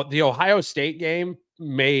 Oh, the Ohio State game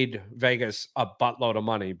made Vegas a buttload of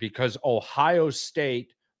money because Ohio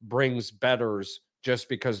State brings bettors just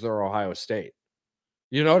because they're Ohio State.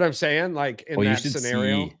 You know what I'm saying? Like in that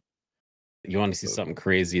scenario. You want to see something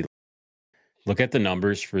crazy. Look at the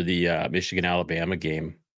numbers for the Michigan-Alabama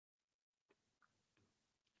game.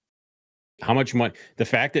 How much money? The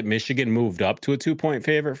fact that Michigan moved up to a 2-point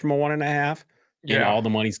favorite from a 1.5, and Yeah. all the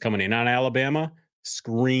money's coming in on Alabama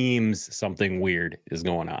screams something weird is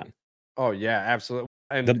going on. Oh yeah, absolutely.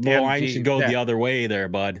 The And line should go the other way there,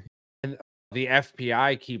 bud. the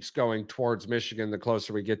FPI keeps going towards Michigan the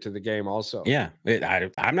closer we get to the game also. Yeah,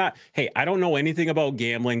 I'm not. Hey, I don't know anything about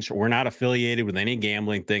gambling. We're not affiliated with any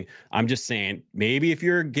gambling thing. I'm just saying, maybe if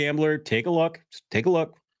you're a gambler, take a look. Just take a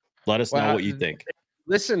look. Let us know Well, what you think.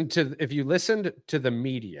 if you listened to the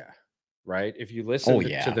media, right? If you Oh listened to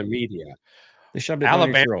yeah, the media, they shoved it down your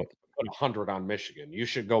Alabama throat. put 100 on Michigan. You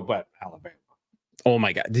should go bet Alabama. Oh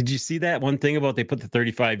my God, did you see that one thing about they put the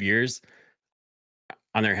 35 years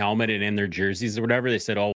on their helmet and in their jerseys or whatever? They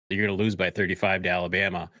said, "Oh, you're going to lose by 35 to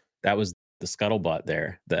Alabama." That was the scuttlebutt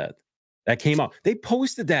there. That came out. They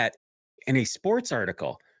posted that in a sports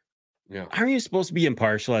article. Yeah. Aren't you supposed to be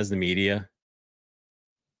impartial as the media?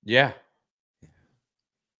 Yeah.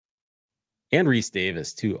 And Reese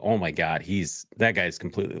Davis too. Oh my God, that guy's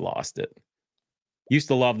completely lost it. Used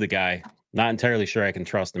to love the guy. Not entirely sure I can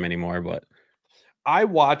trust him anymore, but I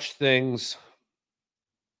watch things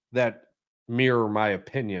that mirror my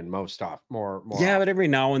opinion most often, more yeah, but often. every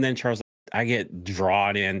now and then, Charles, I get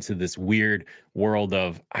drawn into this weird world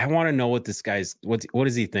of I want to know what this guy's what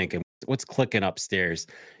is he thinking? What's clicking upstairs?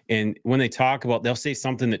 And when they talk about, they'll say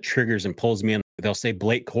something that triggers and pulls me in. They'll say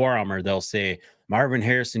Blake Corum or they'll say Marvin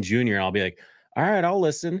Harrison Jr. And I'll be like, all right, I'll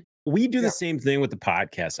listen. We do the Yeah. same thing with the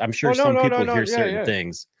podcast. I'm sure Oh no, some no, no, people no. hear Yeah, certain yeah.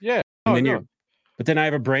 things, Yeah. and No, then no. but then I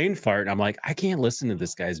have a brain fart and I'm like, I can't listen to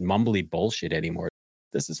this guy's mumbly bullshit anymore.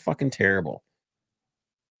 This is fucking terrible.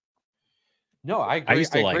 No, I I agree.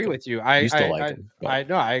 used I to like agree him. with you. Used to like him. But I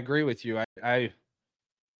no, I agree with you. I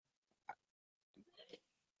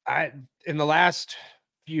in the last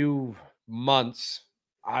few months,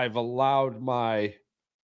 I've allowed my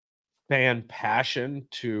fan passion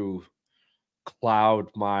to cloud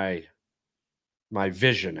my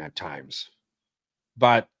vision at times.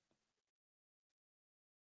 But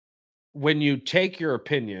when you take your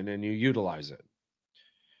opinion and you utilize it,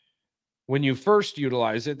 when you first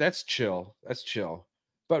utilize it, that's chill. That's chill.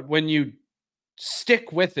 But when you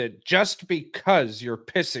stick with it just because you're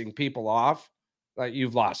pissing people off, like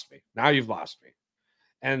you've lost me. Now you've lost me.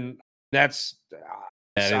 And that's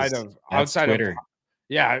that's outside of Twitter.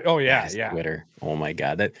 yeah. Oh That yeah, is yeah. Twitter. Oh my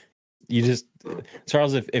God. That you just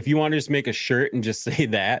Charles, if you want to just make a shirt and just say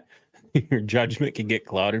that, your judgment can get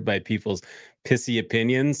clouded by people's pissy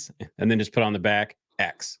opinions, and then just put on the back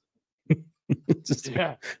X. Just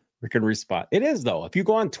Yeah. freaking respond. It is though. If you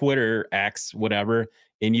go on Twitter, X, whatever,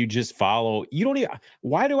 and you just follow, you don't even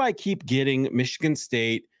why do I keep getting Michigan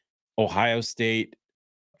State, Ohio State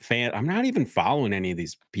I'm not even following any of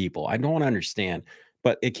these people. I don't understand,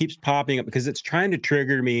 but it keeps popping up because it's trying to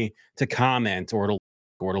trigger me to comment or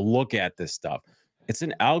to look at this stuff. It's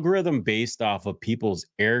an algorithm based off of people's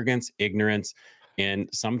arrogance, ignorance, and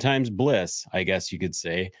sometimes bliss, I guess you could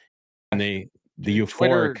say. And the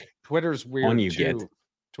euphoric Twitter's fun weird you get. too.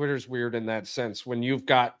 Twitter's weird in that sense. When you've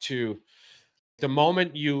got to the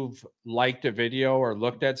moment you've liked a video or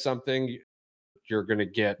looked at something, you're going to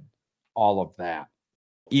get all of that.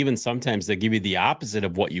 Even sometimes they give you the opposite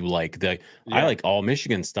of what you like. I like all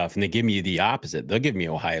Michigan stuff, and they give me the opposite. They'll give me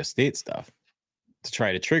Ohio State stuff to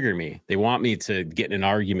try to trigger me. They want me to get in an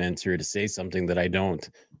argument or to say something that I don't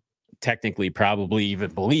technically probably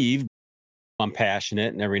even believe. I'm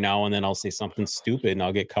passionate, and every now and then I'll say something stupid and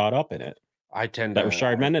I'll get caught up in it. I tend That to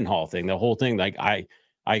Rashard Mendenhall thing, the whole thing, like I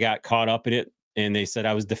got caught up in it, and they said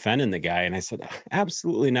I was defending the guy, and I said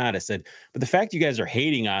absolutely not. I said, but the fact you guys are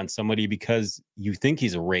hating on somebody because you think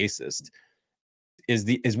he's a racist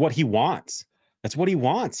is what he wants. That's what he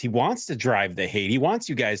wants. He wants to drive the hate. He wants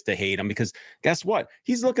you guys to hate him because guess what?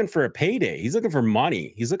 He's looking for a payday. He's looking for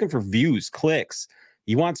money. He's looking for views, clicks.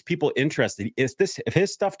 He wants people interested. If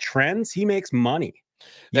his stuff trends, he makes money.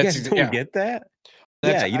 You guys don't get that?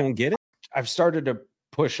 Yeah, you don't get it? I've started to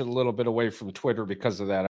push a little bit away from Twitter because of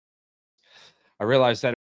that. I realized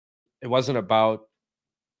that it wasn't about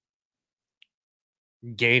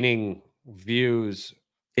gaining views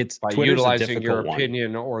by Twitter's utilizing your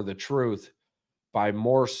opinion or the truth, by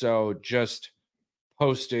more so just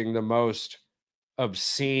posting the most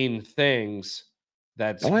obscene things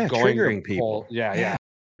that's going triggering to people. Yeah.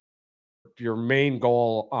 Your main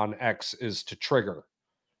goal on X is to trigger.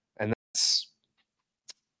 And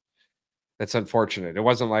that's unfortunate. It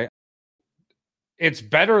wasn't like it's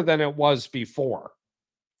better than it was before.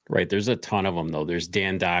 Right. There's a ton of them though. There's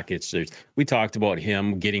Dan Dockich. We talked about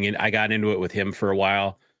him getting in. I got into it with him for a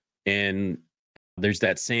while, and There's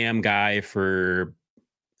that Sam guy for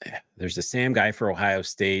there's the Sam guy for Ohio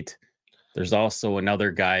State. There's also another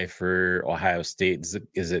guy for Ohio State.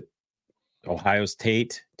 Is it Ohio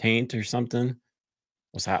State Taint or something?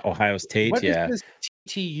 Was that Ohio State? What is Yeah. this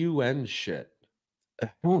TUN shit? I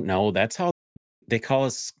don't know. That's how they call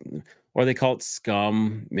us, or they call it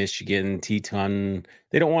Scum, Michigan, Teton.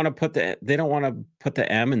 They don't want to put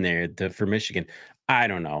the M in there for Michigan. I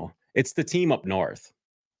don't know. It's the team up north.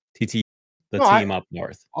 TT the No, I team up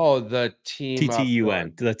north. oh, the team up north.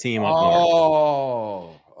 TTUN, the team up north.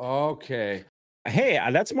 Oh, okay. Hey,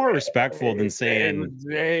 that's more respectful than Hey, saying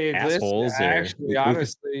this assholes or actually,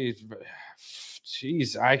 honestly,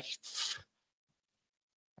 jeez,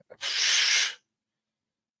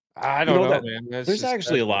 I don't know, that man. there's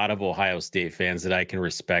actually a lot of Ohio State fans that I can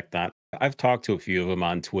respect that. I've talked to a few of them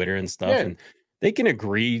on Twitter and stuff, Yeah. and they can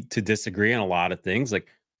agree to disagree on a lot of things. Like,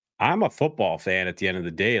 I'm a football fan at the end of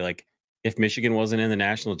the day. Like, if Michigan wasn't in the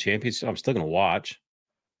national championship, I'm still going to watch.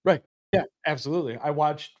 Right. Yeah, absolutely. I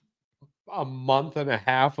watched a month and a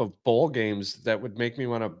half of bowl games that would make me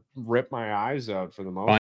want to rip my eyes out for the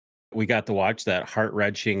most. We got to watch that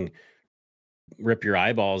heart-wrenching rip your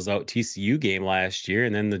eyeballs out TCU game last year,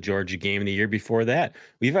 and then the Georgia game the year before that.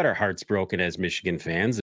 We've had our hearts broken as Michigan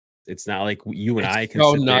fans. It's not like you and I can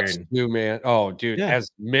so sit there nuts and too, man. Oh, dude, yeah, as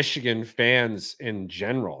Michigan fans in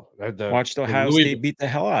general, watched Ohio State beat the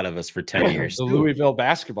hell out of us for 10 years the too. Louisville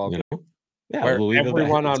basketball You game, know? Yeah, where Louisville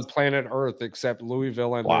everyone on planet Earth except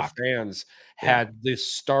Louisville and blocked. their fans Yeah. had the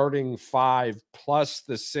starting five plus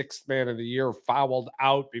the sixth man of the year fouled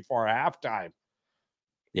out before halftime.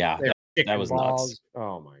 Yeah, that was balls. nuts.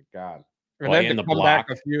 Oh my god! And Well, then and to the block.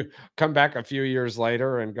 come back a few years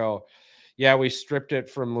later and go, yeah, we stripped it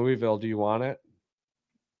from Louisville. Do you want it?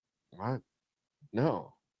 What?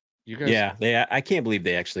 No, you guys. Yeah, I can't believe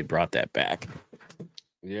they actually brought that back.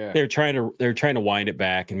 Yeah, They're trying to wind it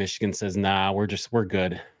back, and Michigan says, "Nah, we're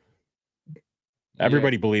good."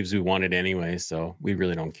 Everybody believes we won it anyway, so we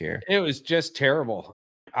really don't care. It was just terrible.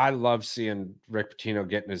 I love seeing Rick Pitino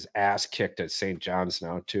getting his ass kicked at St. John's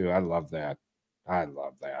now too. I love that.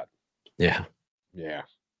 Yeah. Yeah.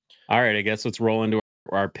 All right, I guess let's roll into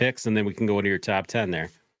our picks, and then we can go into your top 10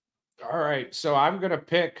 there. All right, so I'm gonna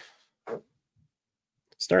pick.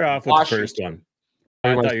 Start off with the first one.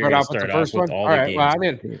 I thought you were going to start off with all the games. Well, I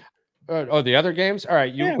mean, the other games. All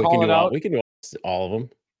right, you call it out. We can do all of them.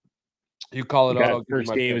 You call it out.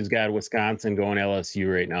 First game has got Wisconsin going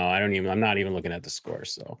LSU right now. I'm not even looking at the score.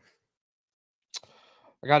 So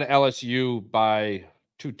I got LSU by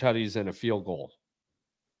 2 tutties and a field goal.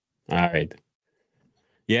 All right.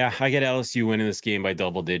 Yeah, I get LSU winning this game by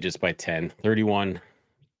double digits by 10,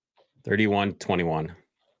 31-21.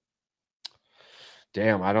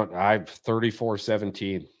 Damn, I've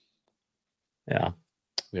 34-17. Yeah.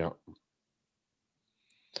 Yeah.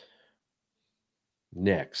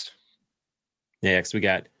 Next, we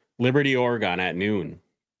got Liberty, Oregon at noon.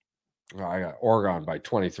 I got Oregon by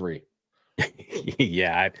 23.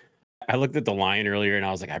 Yeah, I looked at the line earlier and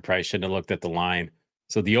I was like, I probably shouldn't have looked at the line.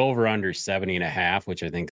 So the over under 70.5, which I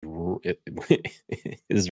think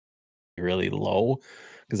is really low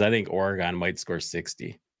because I think Oregon might score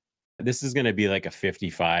 60. This is going to be like a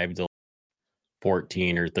 55-14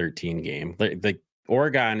 or 13 game. Like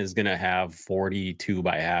Oregon is going to have 42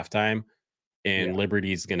 by halftime, and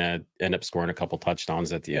Liberty's going to end up scoring a couple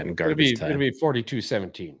touchdowns at the end. It'll be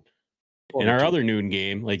 42-17. In our other noon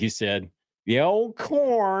game, like you said, the old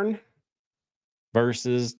Corn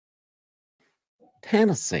versus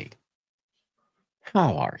Tennessee.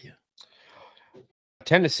 How are you?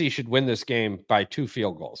 Tennessee should win this game by 2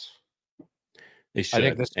 field goals. They should. I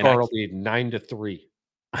think the score will be 9-3.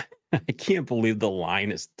 I can't believe the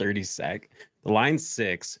line is 36. The line's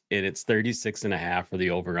 6, and it's 36.5 for the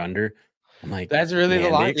over-under. I'm like, that's really the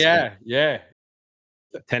line. Yeah.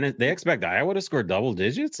 They expect Iowa to score double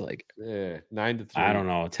digits? Like, 9-3. I don't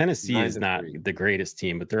know. Tennessee is not the greatest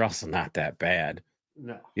team, but they're also not that bad.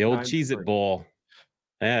 No. The old Cheez-It Bowl.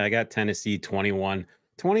 Yeah, I got Tennessee 21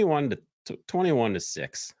 to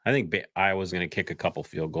 6. I think Iowa's going to kick a couple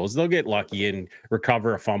field goals. They'll get lucky and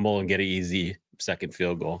recover a fumble and get an easy second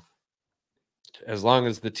field goal. As long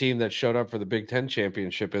as the team that showed up for the Big Ten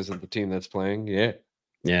championship isn't the team that's playing.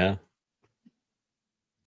 Yeah.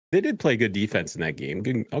 They did play good defense in that game.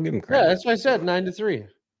 I'll give them credit. Yeah, that's what I said, 9-3.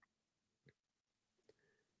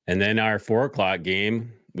 And then our 4:00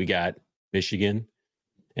 game, we got Michigan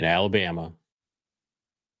and Alabama.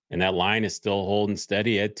 And that line is still holding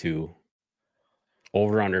steady at 2.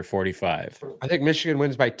 Over under 45. I think Michigan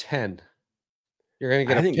wins by 10. You're going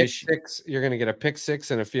to get a pick six. You're going to get a pick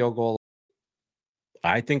 6 and a field goal.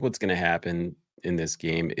 I think what's going to happen in this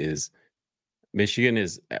game is Michigan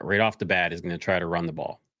is right off the bat is going to try to run the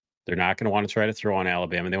ball. They're not going to want to try to throw on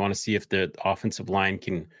Alabama. They want to see if the offensive line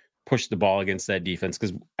can push the ball against that defense,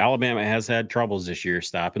 because Alabama has had troubles this year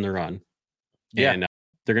stopping the run. Yeah. And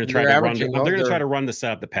they're going to try to run. They're going to try to run the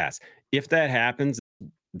set up the pass. If that happens,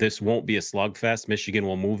 this won't be a slugfest. Michigan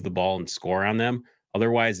will move the ball and score on them.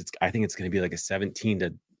 Otherwise, I think it's going to be like a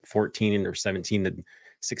 17-14 or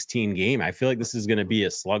 17-16 game. I feel like this is going to be a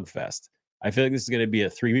slugfest. I feel like this is going to be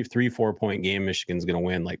a 4 point game. Michigan's going to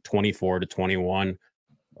win like 24-21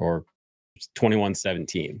 or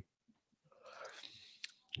 21-17.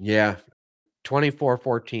 Yeah.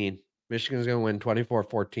 24-14. Michigan's going to win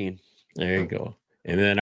 24-14. There you go. And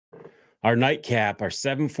then our nightcap, our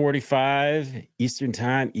 7:45 Eastern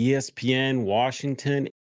Time, ESPN, Washington.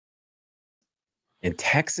 And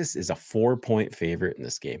Texas is a 4-point favorite in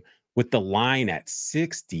this game with the line at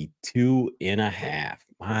 62.5.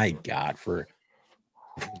 My God,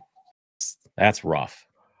 that's rough.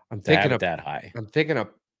 I'm thinking that high. I'm thinking of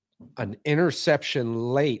an interception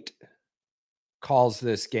late calls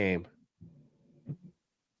this game.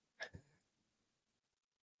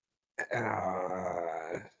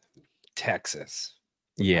 Texas.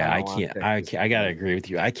 Yeah, I can't. I gotta agree with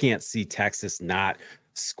you. I can't see Texas not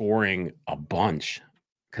scoring a bunch,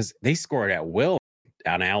 because they scored at will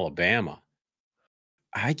on Alabama.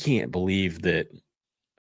 I can't believe that.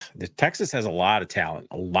 Texas has a lot of talent,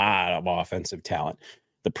 a lot of offensive talent.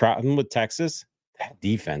 The problem with Texas, that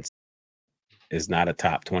defense is not a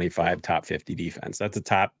top 25, top 50 defense. That's a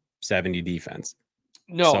top 70 defense.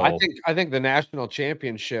 No, so, I think the national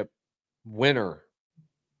championship winner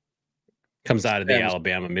comes out of the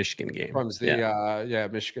Alabama-Michigan game. Comes the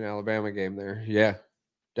Michigan-Alabama game there. Yeah,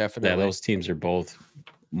 definitely. Yeah, those teams are both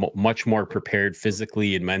much more prepared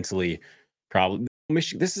physically and mentally. Probably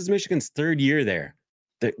this is Michigan's third year there.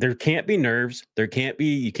 There can't be nerves. You can't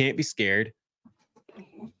be scared.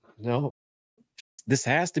 No. This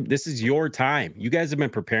is your time. You guys have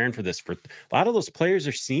been preparing for this. For a lot of those players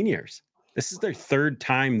are seniors. This is their third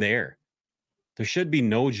time there. There should be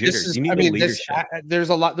no jitters. You need leadership.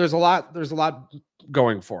 There's a lot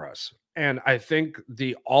going for us. And I think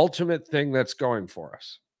the ultimate thing that's going for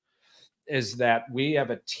us is that we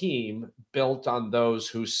have a team built on those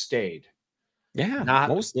who stayed. Yeah,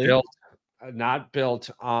 mostly not built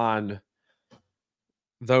on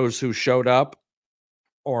those who showed up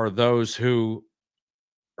or those who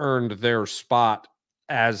earned their spot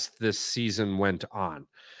as this season went on,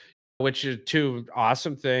 which are two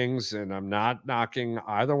awesome things. And I'm not knocking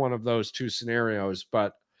either one of those two scenarios,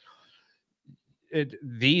 but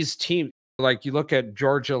these teams, like you look at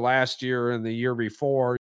Georgia last year and the year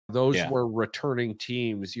before, those were returning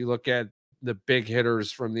teams. You look at the big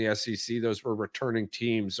hitters from the SEC, those were returning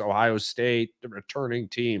teams. Ohio State, the returning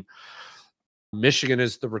team. Michigan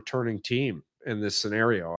is the returning team in this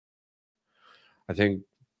scenario. I think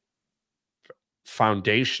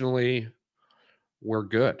foundationally, we're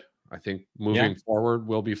good. I think moving forward,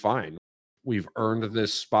 we'll be fine. We've earned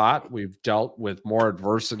this spot. We've dealt with more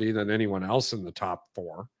adversity than anyone else in the top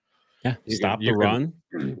four. Yeah, stop the run.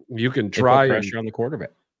 You can try pressure on the quarterback.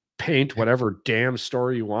 Paint whatever damn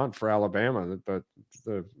story you want for Alabama, but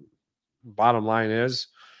the bottom line is,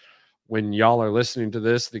 when y'all are listening to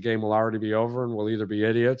this, the game will already be over, and we'll either be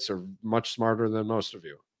idiots or much smarter than most of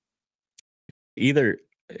you.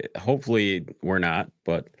 Hopefully we're not,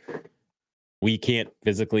 but we can't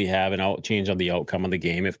physically have an change on the outcome of the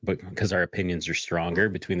game because our opinions are stronger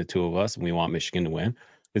between the two of us, and we want Michigan to win.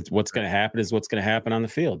 What's going to happen is what's going to happen on the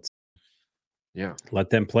field. Yeah,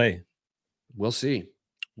 let them play. We'll see.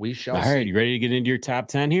 We shall. All right, you ready to get into your top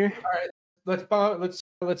 10 here? All right,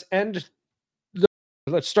 let's end.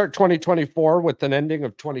 Let's start 2024 with an ending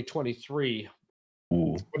of 2023.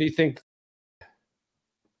 Ooh. What do you think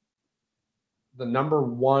the number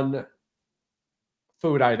one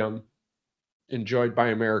food item enjoyed by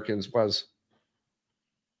Americans was?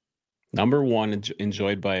 Number one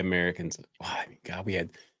enjoyed by Americans. Oh, God, we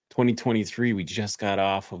had 2023. We just got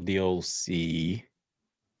off of the OC.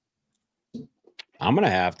 I'm going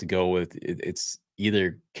to have to go with it's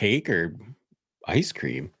either cake or ice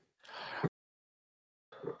cream.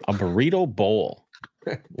 A burrito bowl.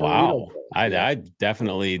 Wow. I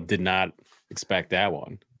definitely did not expect that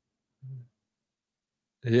one.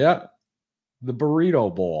 Yeah. The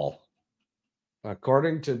burrito bowl.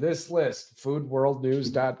 According to this list,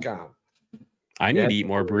 foodworldnews.com. I need to eat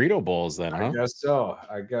more burrito bowls then, huh?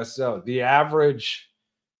 I guess so. The average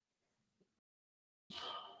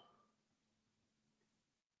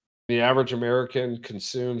American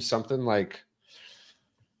consumes something like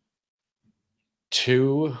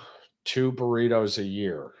two burritos a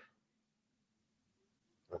year.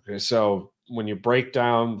 Okay, so when you break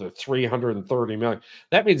down the 330 million,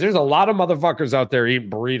 that means there's a lot of motherfuckers out there eating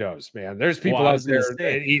burritos, man. There's people out there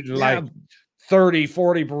eating like 30,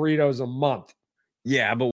 40 burritos a month.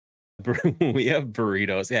 Yeah, but we have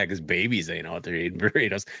burritos. Yeah, because babies ain't out there eating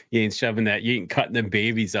burritos. You ain't shoving that. You ain't cutting them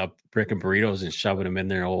babies up, bricking burritos and shoving them in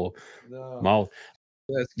their whole mouth.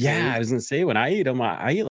 Yeah, I was gonna say when I eat them,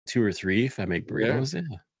 I eat like 2 or 3 if I make burritos.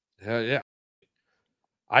 Yeah.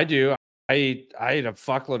 I do. I eat a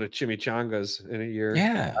fuckload of chimichangas in a year.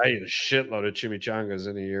 Yeah, I eat a shitload of chimichangas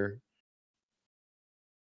in a year.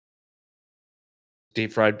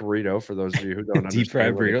 Deep fried burrito for those of you who don't understand. Deep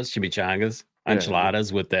fried burritos, chimichangas,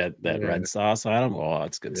 enchiladas with that red sauce on them. Oh,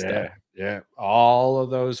 that's good stuff. Yeah. All of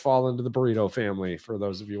those fall into the burrito family for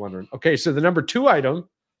those of you wondering. Okay, so the number 2 item,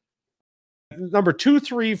 number 2,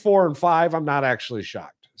 3, 4, and 5, I'm not actually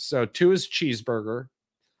shocked. So 2 is cheeseburger.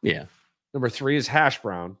 Yeah. Number 3 is hash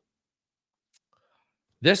brown.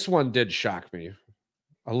 This one did shock me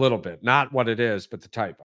a little bit. Not what it is, but the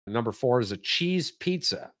type. Number 4 is a cheese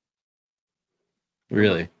pizza.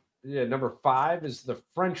 Really? Number 5 is the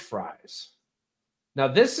French fries. Now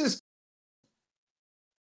this is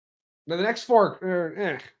the next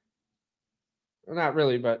 4. Not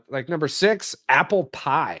really, but like number 6, apple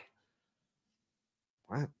pie.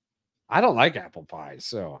 What? I don't like apple pie,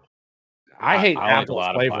 so I hate apple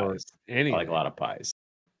like flavor. I like a lot of pies.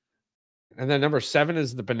 And then number 7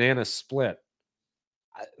 is the banana split.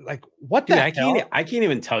 Like what Dude, the hell? I can't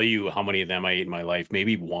even tell you how many of them I ate in my life.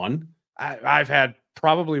 Maybe 1. I've had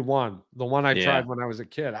probably 1. The one I tried when I was a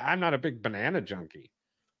kid. I'm not a big banana junkie.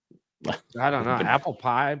 I don't know. Apple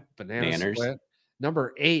pie, banana split.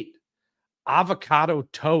 Number 8, avocado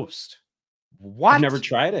toast. What? I've never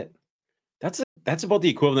tried it. That's about the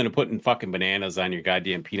equivalent of putting fucking bananas on your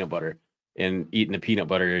goddamn peanut butter and eating a peanut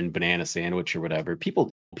butter and banana sandwich or whatever.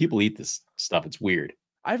 People eat this stuff. It's weird.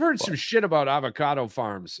 I've heard some shit about avocado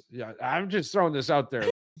farms. Yeah, I'm just throwing this out there.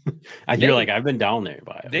 You're like, I've been down there.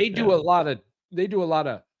 They do a lot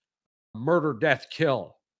of murder, death,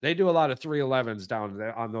 kill. They do a lot of 311s down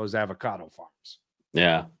there on those avocado farms.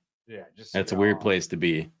 Yeah. Yeah. Just that's a weird place to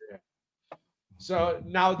be. Yeah. So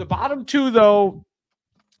now the bottom 2, though,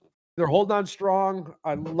 they're holding on strong.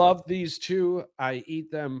 I love these 2. I eat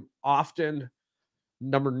them often.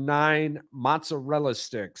 Number 9, mozzarella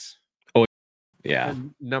sticks. Oh, yeah.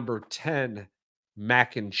 And number 10,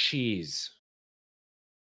 mac and cheese.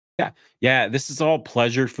 Yeah. This is all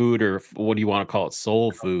pleasure food, or what do you want to call it?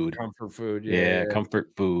 Soul food. Comfort food. Yeah,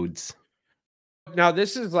 comfort foods. Now,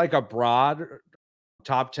 this is like a broad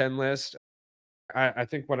top 10 list. I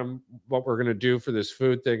think what we're going to do for this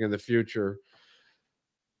food thing in the future.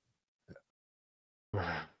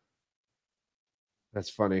 That's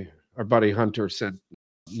funny. Our buddy Hunter said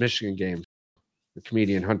Michigan game. The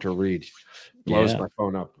comedian Hunter Reed blows my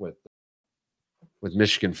phone up with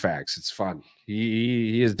Michigan facts. It's fun.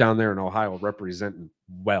 He is down there in Ohio representing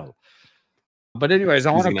well. But anyways,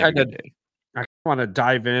 I want to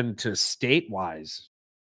dive into state-wise.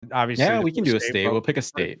 Obviously, yeah, we can do a state. We'll pick a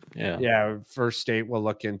state. Yeah. First state we'll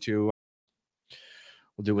look into.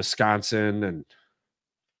 We'll do Wisconsin, and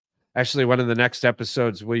actually one of the next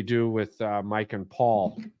episodes we do with Mike and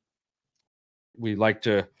Paul.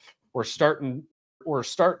 We're starting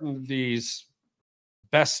these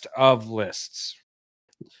best of lists.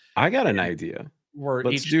 I got an idea.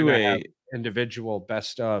 Let's do a individual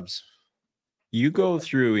best ofs. You go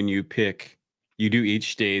through and you do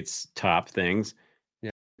each state's top things. Yeah.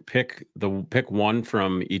 Pick one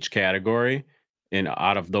from each category, and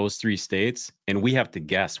out of those 3 states, and we have to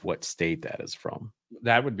guess what state that is from.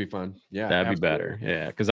 That would be fun. Yeah, that'd be better. Yeah,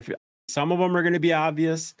 because some of them are going to be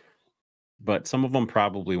obvious, but some of them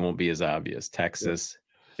probably won't be as obvious. Texas,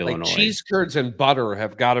 Illinois. Like cheese curds and butter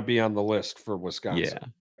have got to be on the list for Wisconsin. Yeah.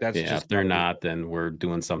 If they're not, then we're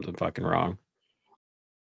doing something fucking wrong.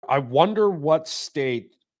 I wonder what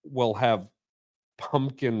state will have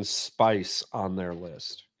pumpkin spice on their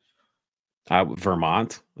list.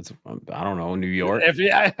 Vermont. I don't know. New York.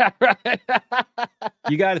 Right.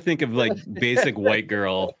 You got to think of like basic white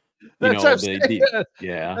girl. That's Boston.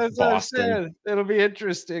 What I'm saying. It'll be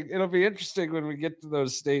interesting. It'll be interesting when we get to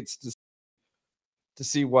those states to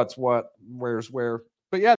see what's what, where's where.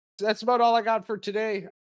 But yeah, that's about all I got for today.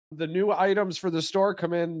 The new items for the store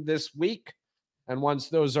come in this week. And once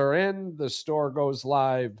those are in, the store goes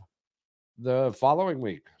live the following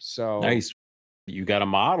week. So nice. You got to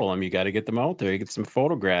model them. You got to get them out there. You get some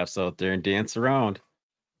photographs out there and dance around.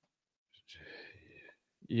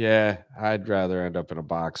 Yeah, I'd rather end up in a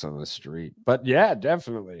box on the street. But yeah,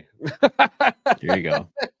 definitely. There you go.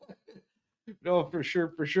 No, for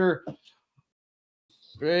sure.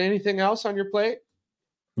 Anything else on your plate?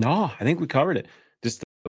 No, I think we covered it. Just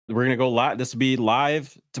we're gonna go live. This will be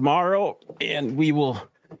live tomorrow, and we will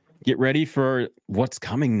get ready for what's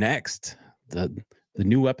coming next. The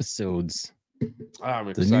new episodes. I'm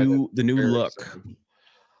The excited. new Very look. excited.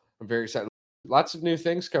 I'm very excited. Lots of new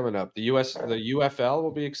things coming up. The UFL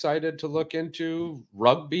will be excited to look into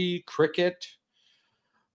rugby, cricket,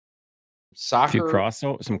 soccer.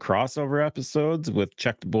 Some crossover episodes with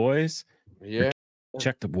Check the Boys. Yeah.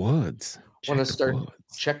 Check the Woods. Want to start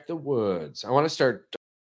Check the Woods. I want to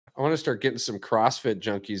start getting some CrossFit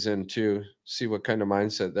junkies in too. See what kind of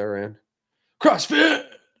mindset they're in. CrossFit.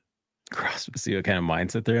 See what kind of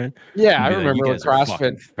mindset they're in. Yeah, I Like, remember you when guys are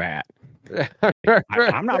fucking CrossFit. fat.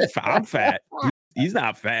 I'm not. I'm fat. He's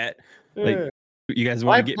not fat. Like, you guys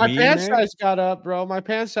want to get my me pants in there? size got up, bro. My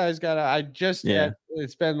pants size got up. I just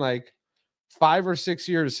it's been like 5 or 6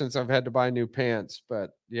 years since I've had to buy new pants.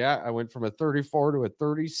 But yeah, I went from a 34 to a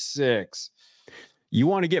 36. You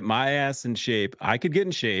want to get my ass in shape? I could get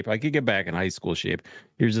in shape. I could get back in high school shape.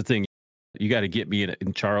 Here's the thing: you got to get me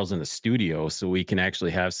in Charles in the studio so we can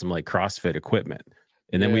actually have some like CrossFit equipment,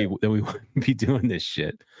 and then we wouldn't be doing this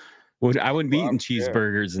shit. I wouldn't be eating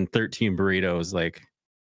cheeseburgers and 13 burritos like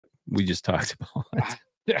we just talked about.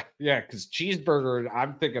 Yeah, because cheeseburger.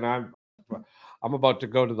 I'm thinking I'm about to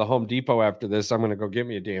go to the Home Depot after this. I'm going to go get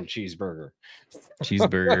me a damn cheeseburger.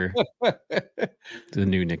 Cheeseburger. The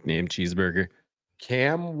new nickname, cheeseburger.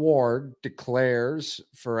 Cam Ward declares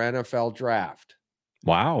for NFL draft.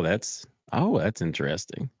 Wow, that's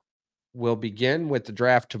interesting. Will begin with the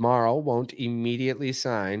draft tomorrow. Won't immediately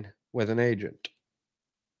sign with an agent.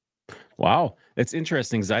 Wow, it's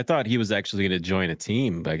interesting because I thought he was actually going to join a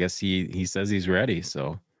team, but I guess he says he's ready.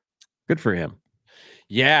 So good for him.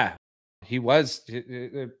 Yeah, he was.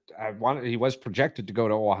 He was projected to go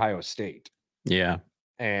to Ohio State. Yeah,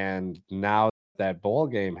 and now that bowl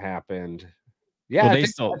game happened. Yeah, well, I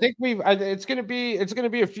think it's going to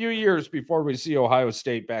be a few years before we see Ohio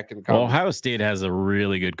State back in the conference. Well, Ohio State has a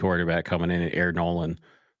really good quarterback coming in at Air Nolan.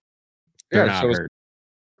 They're not hurt.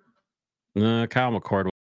 No, Kyle McCord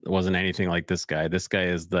wasn't anything like this guy. This guy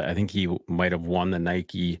is I think he might have won the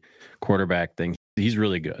Nike quarterback thing. He's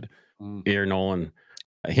really good. Air Nolan,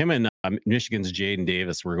 him and Michigan's Jaden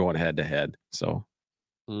Davis were going head to head. So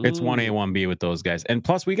it's 1A, 1B with those guys. And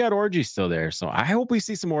plus, we got Orgy still there. So I hope we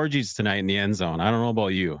see some Orgies tonight in the end zone. I don't know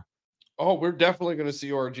about you. Oh, we're definitely going to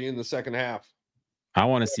see Orgy in the second half. I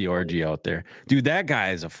want to see Orgy out there. Dude, that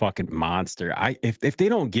guy is a fucking monster. If they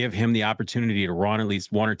don't give him the opportunity to run at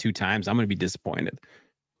least 1 or 2 times, I'm going to be disappointed.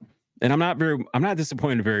 And I'm not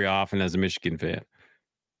disappointed very often as a Michigan fan.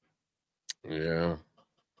 Yeah.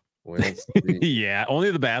 Yeah,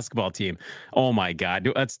 only the basketball team. Oh my God.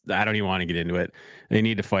 I don't even want to get into it. They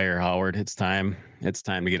need to fire Howard. It's time. It's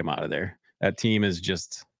time to get him out of there. That team is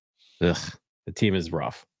just the team is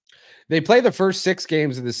rough. They play the first 6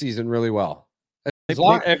 games of the season really well.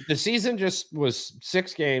 If the season just was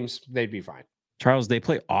 6 games, they'd be fine. Charles, they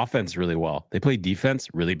play offense really well. They play defense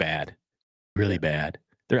really bad. Really bad.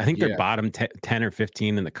 I think they're bottom 10 or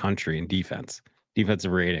 15 in the country in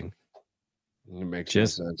defensive rating. It makes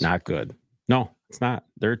just no sense. Not good. No, it's not.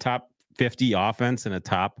 They're top 50 offense and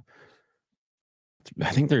I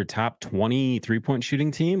think they're a top 20 3-point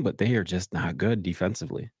shooting team, but they are just not good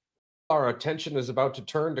defensively. Our attention is about to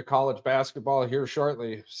turn to college basketball here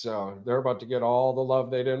shortly, so they're about to get all the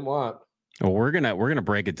love they didn't want. Well, we're gonna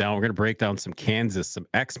break it down. We're gonna break down some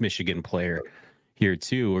ex-Michigan player here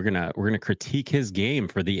too. We're gonna critique his game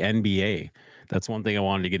for the NBA. That's one thing I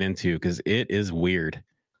wanted to get into because it is weird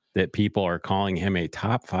that people are calling him a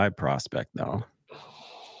top 5 prospect now.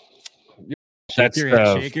 Shake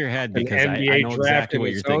your head because I know exactly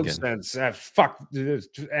what you're thinking. Fuck, this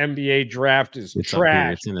NBA draft is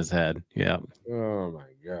trash. It's in his head. Yeah. Oh my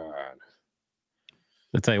God.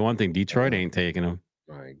 I'll tell you one thing: Detroit ain't taking him.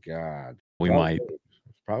 My God. We might.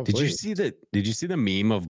 Probably. Did you see the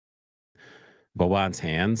meme of Boban's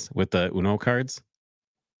hands with the Uno cards?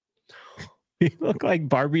 He looked like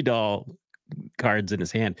Barbie doll cards in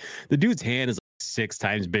his hand. The dude's hand is like 6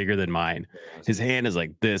 times bigger than mine. His hand is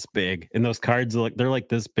like this big, and those cards are they're like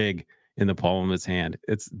this big in the palm of his hand.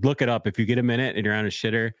 Look it up if you get a minute and you're on a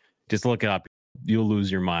shitter. Just look it up. You'll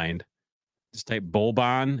lose your mind. Just type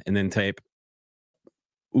Boban and then type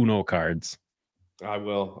Uno cards. I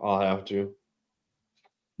will. I'll have to.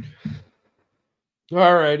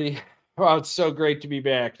 All righty. Well, it's so great to be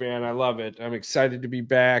back, man. I love it. I'm excited to be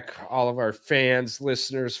back. All of our fans,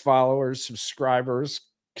 listeners, followers, subscribers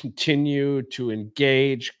continue to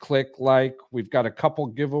engage, click like. We've got a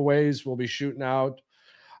couple giveaways we'll be shooting out.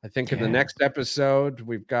 I think in the next episode,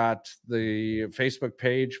 we've got the Facebook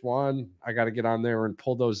page one. I got to get on there and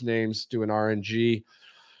pull those names, do an RNG.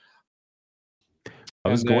 I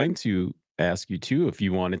was And then going to ask you too if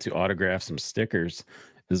you wanted to autograph some stickers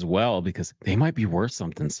as well, because they might be worth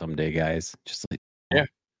something someday, guys. Just like, yeah,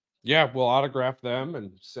 yeah, we'll autograph them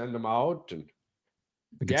and send them out, and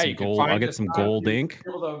I'll get yeah, some you can gold. I'll find get us some on gold you'll ink. be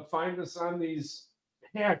able to find us on these.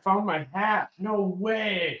 Hey, I found my hat. No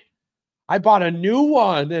way. I bought a new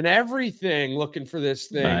one and everything looking for this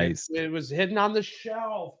thing. Nice. It was hidden on the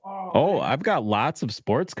shelf. Oh, Oh, man. I've got lots of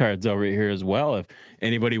sports cards over here as well. If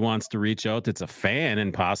anybody wants to reach out that's a fan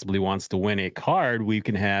and possibly wants to win a card, we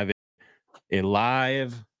can have a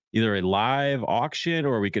live, either a live auction,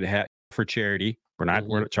 or we could have for charity.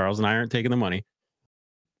 Mhm. Charles and I aren't taking the money,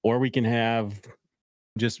 or we can have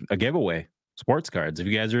just a giveaway sports cards. If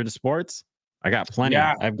you guys are into sports, I got plenty.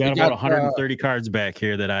 Yeah, I've we got about got 130 cards back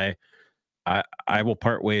here that I will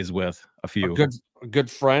part ways with a a few.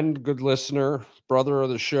 good friend, good listener, brother of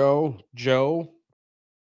the show, Joe.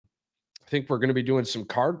 I think we're going to be doing some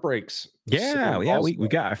card breaks soon Yeah, also. we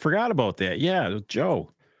got I forgot about that. Yeah, it was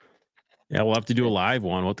Joe. Yeah, we'll have to do a So, live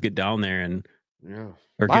one. We'll have to get down there yeah.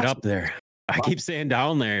 or get Lots up there. I lots keep saying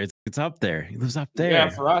down there. It's up there. He lives up yeah,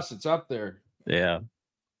 there. for us, it's up there. Yeah.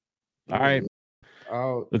 All right. Mm,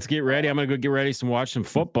 out. Let's get ready. I'm gonna go get ready, watch some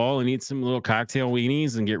football and eat some little cocktail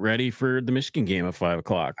weenies and get ready for the Michigan game at 5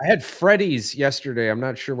 o'clock. I had Freddy's yesterday. I'm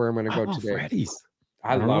not sure where I'm gonna go Oh, today. Freddy's.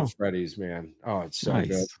 I I don't love know. Freddy's, man. Oh, it's so good.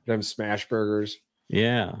 Nice. Them smash burgers.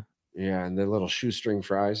 Yeah. Yeah, and the little shoestring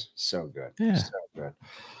fries. So good. Yeah. So good.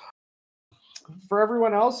 For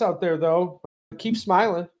everyone else out there, though, keep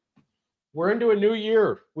smiling. We're into a new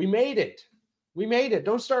year. We made it. We made it.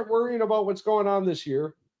 Don't start worrying about what's going on this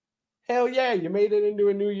year. Hell yeah, you made it into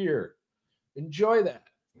a new year. Enjoy that.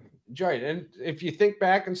 Enjoy it. And if you think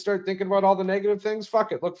back and start thinking about all the negative things,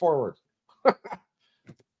 fuck it. Look forward.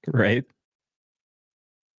 Right.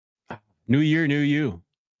 New year, new you.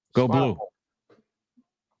 Go Smile. blue.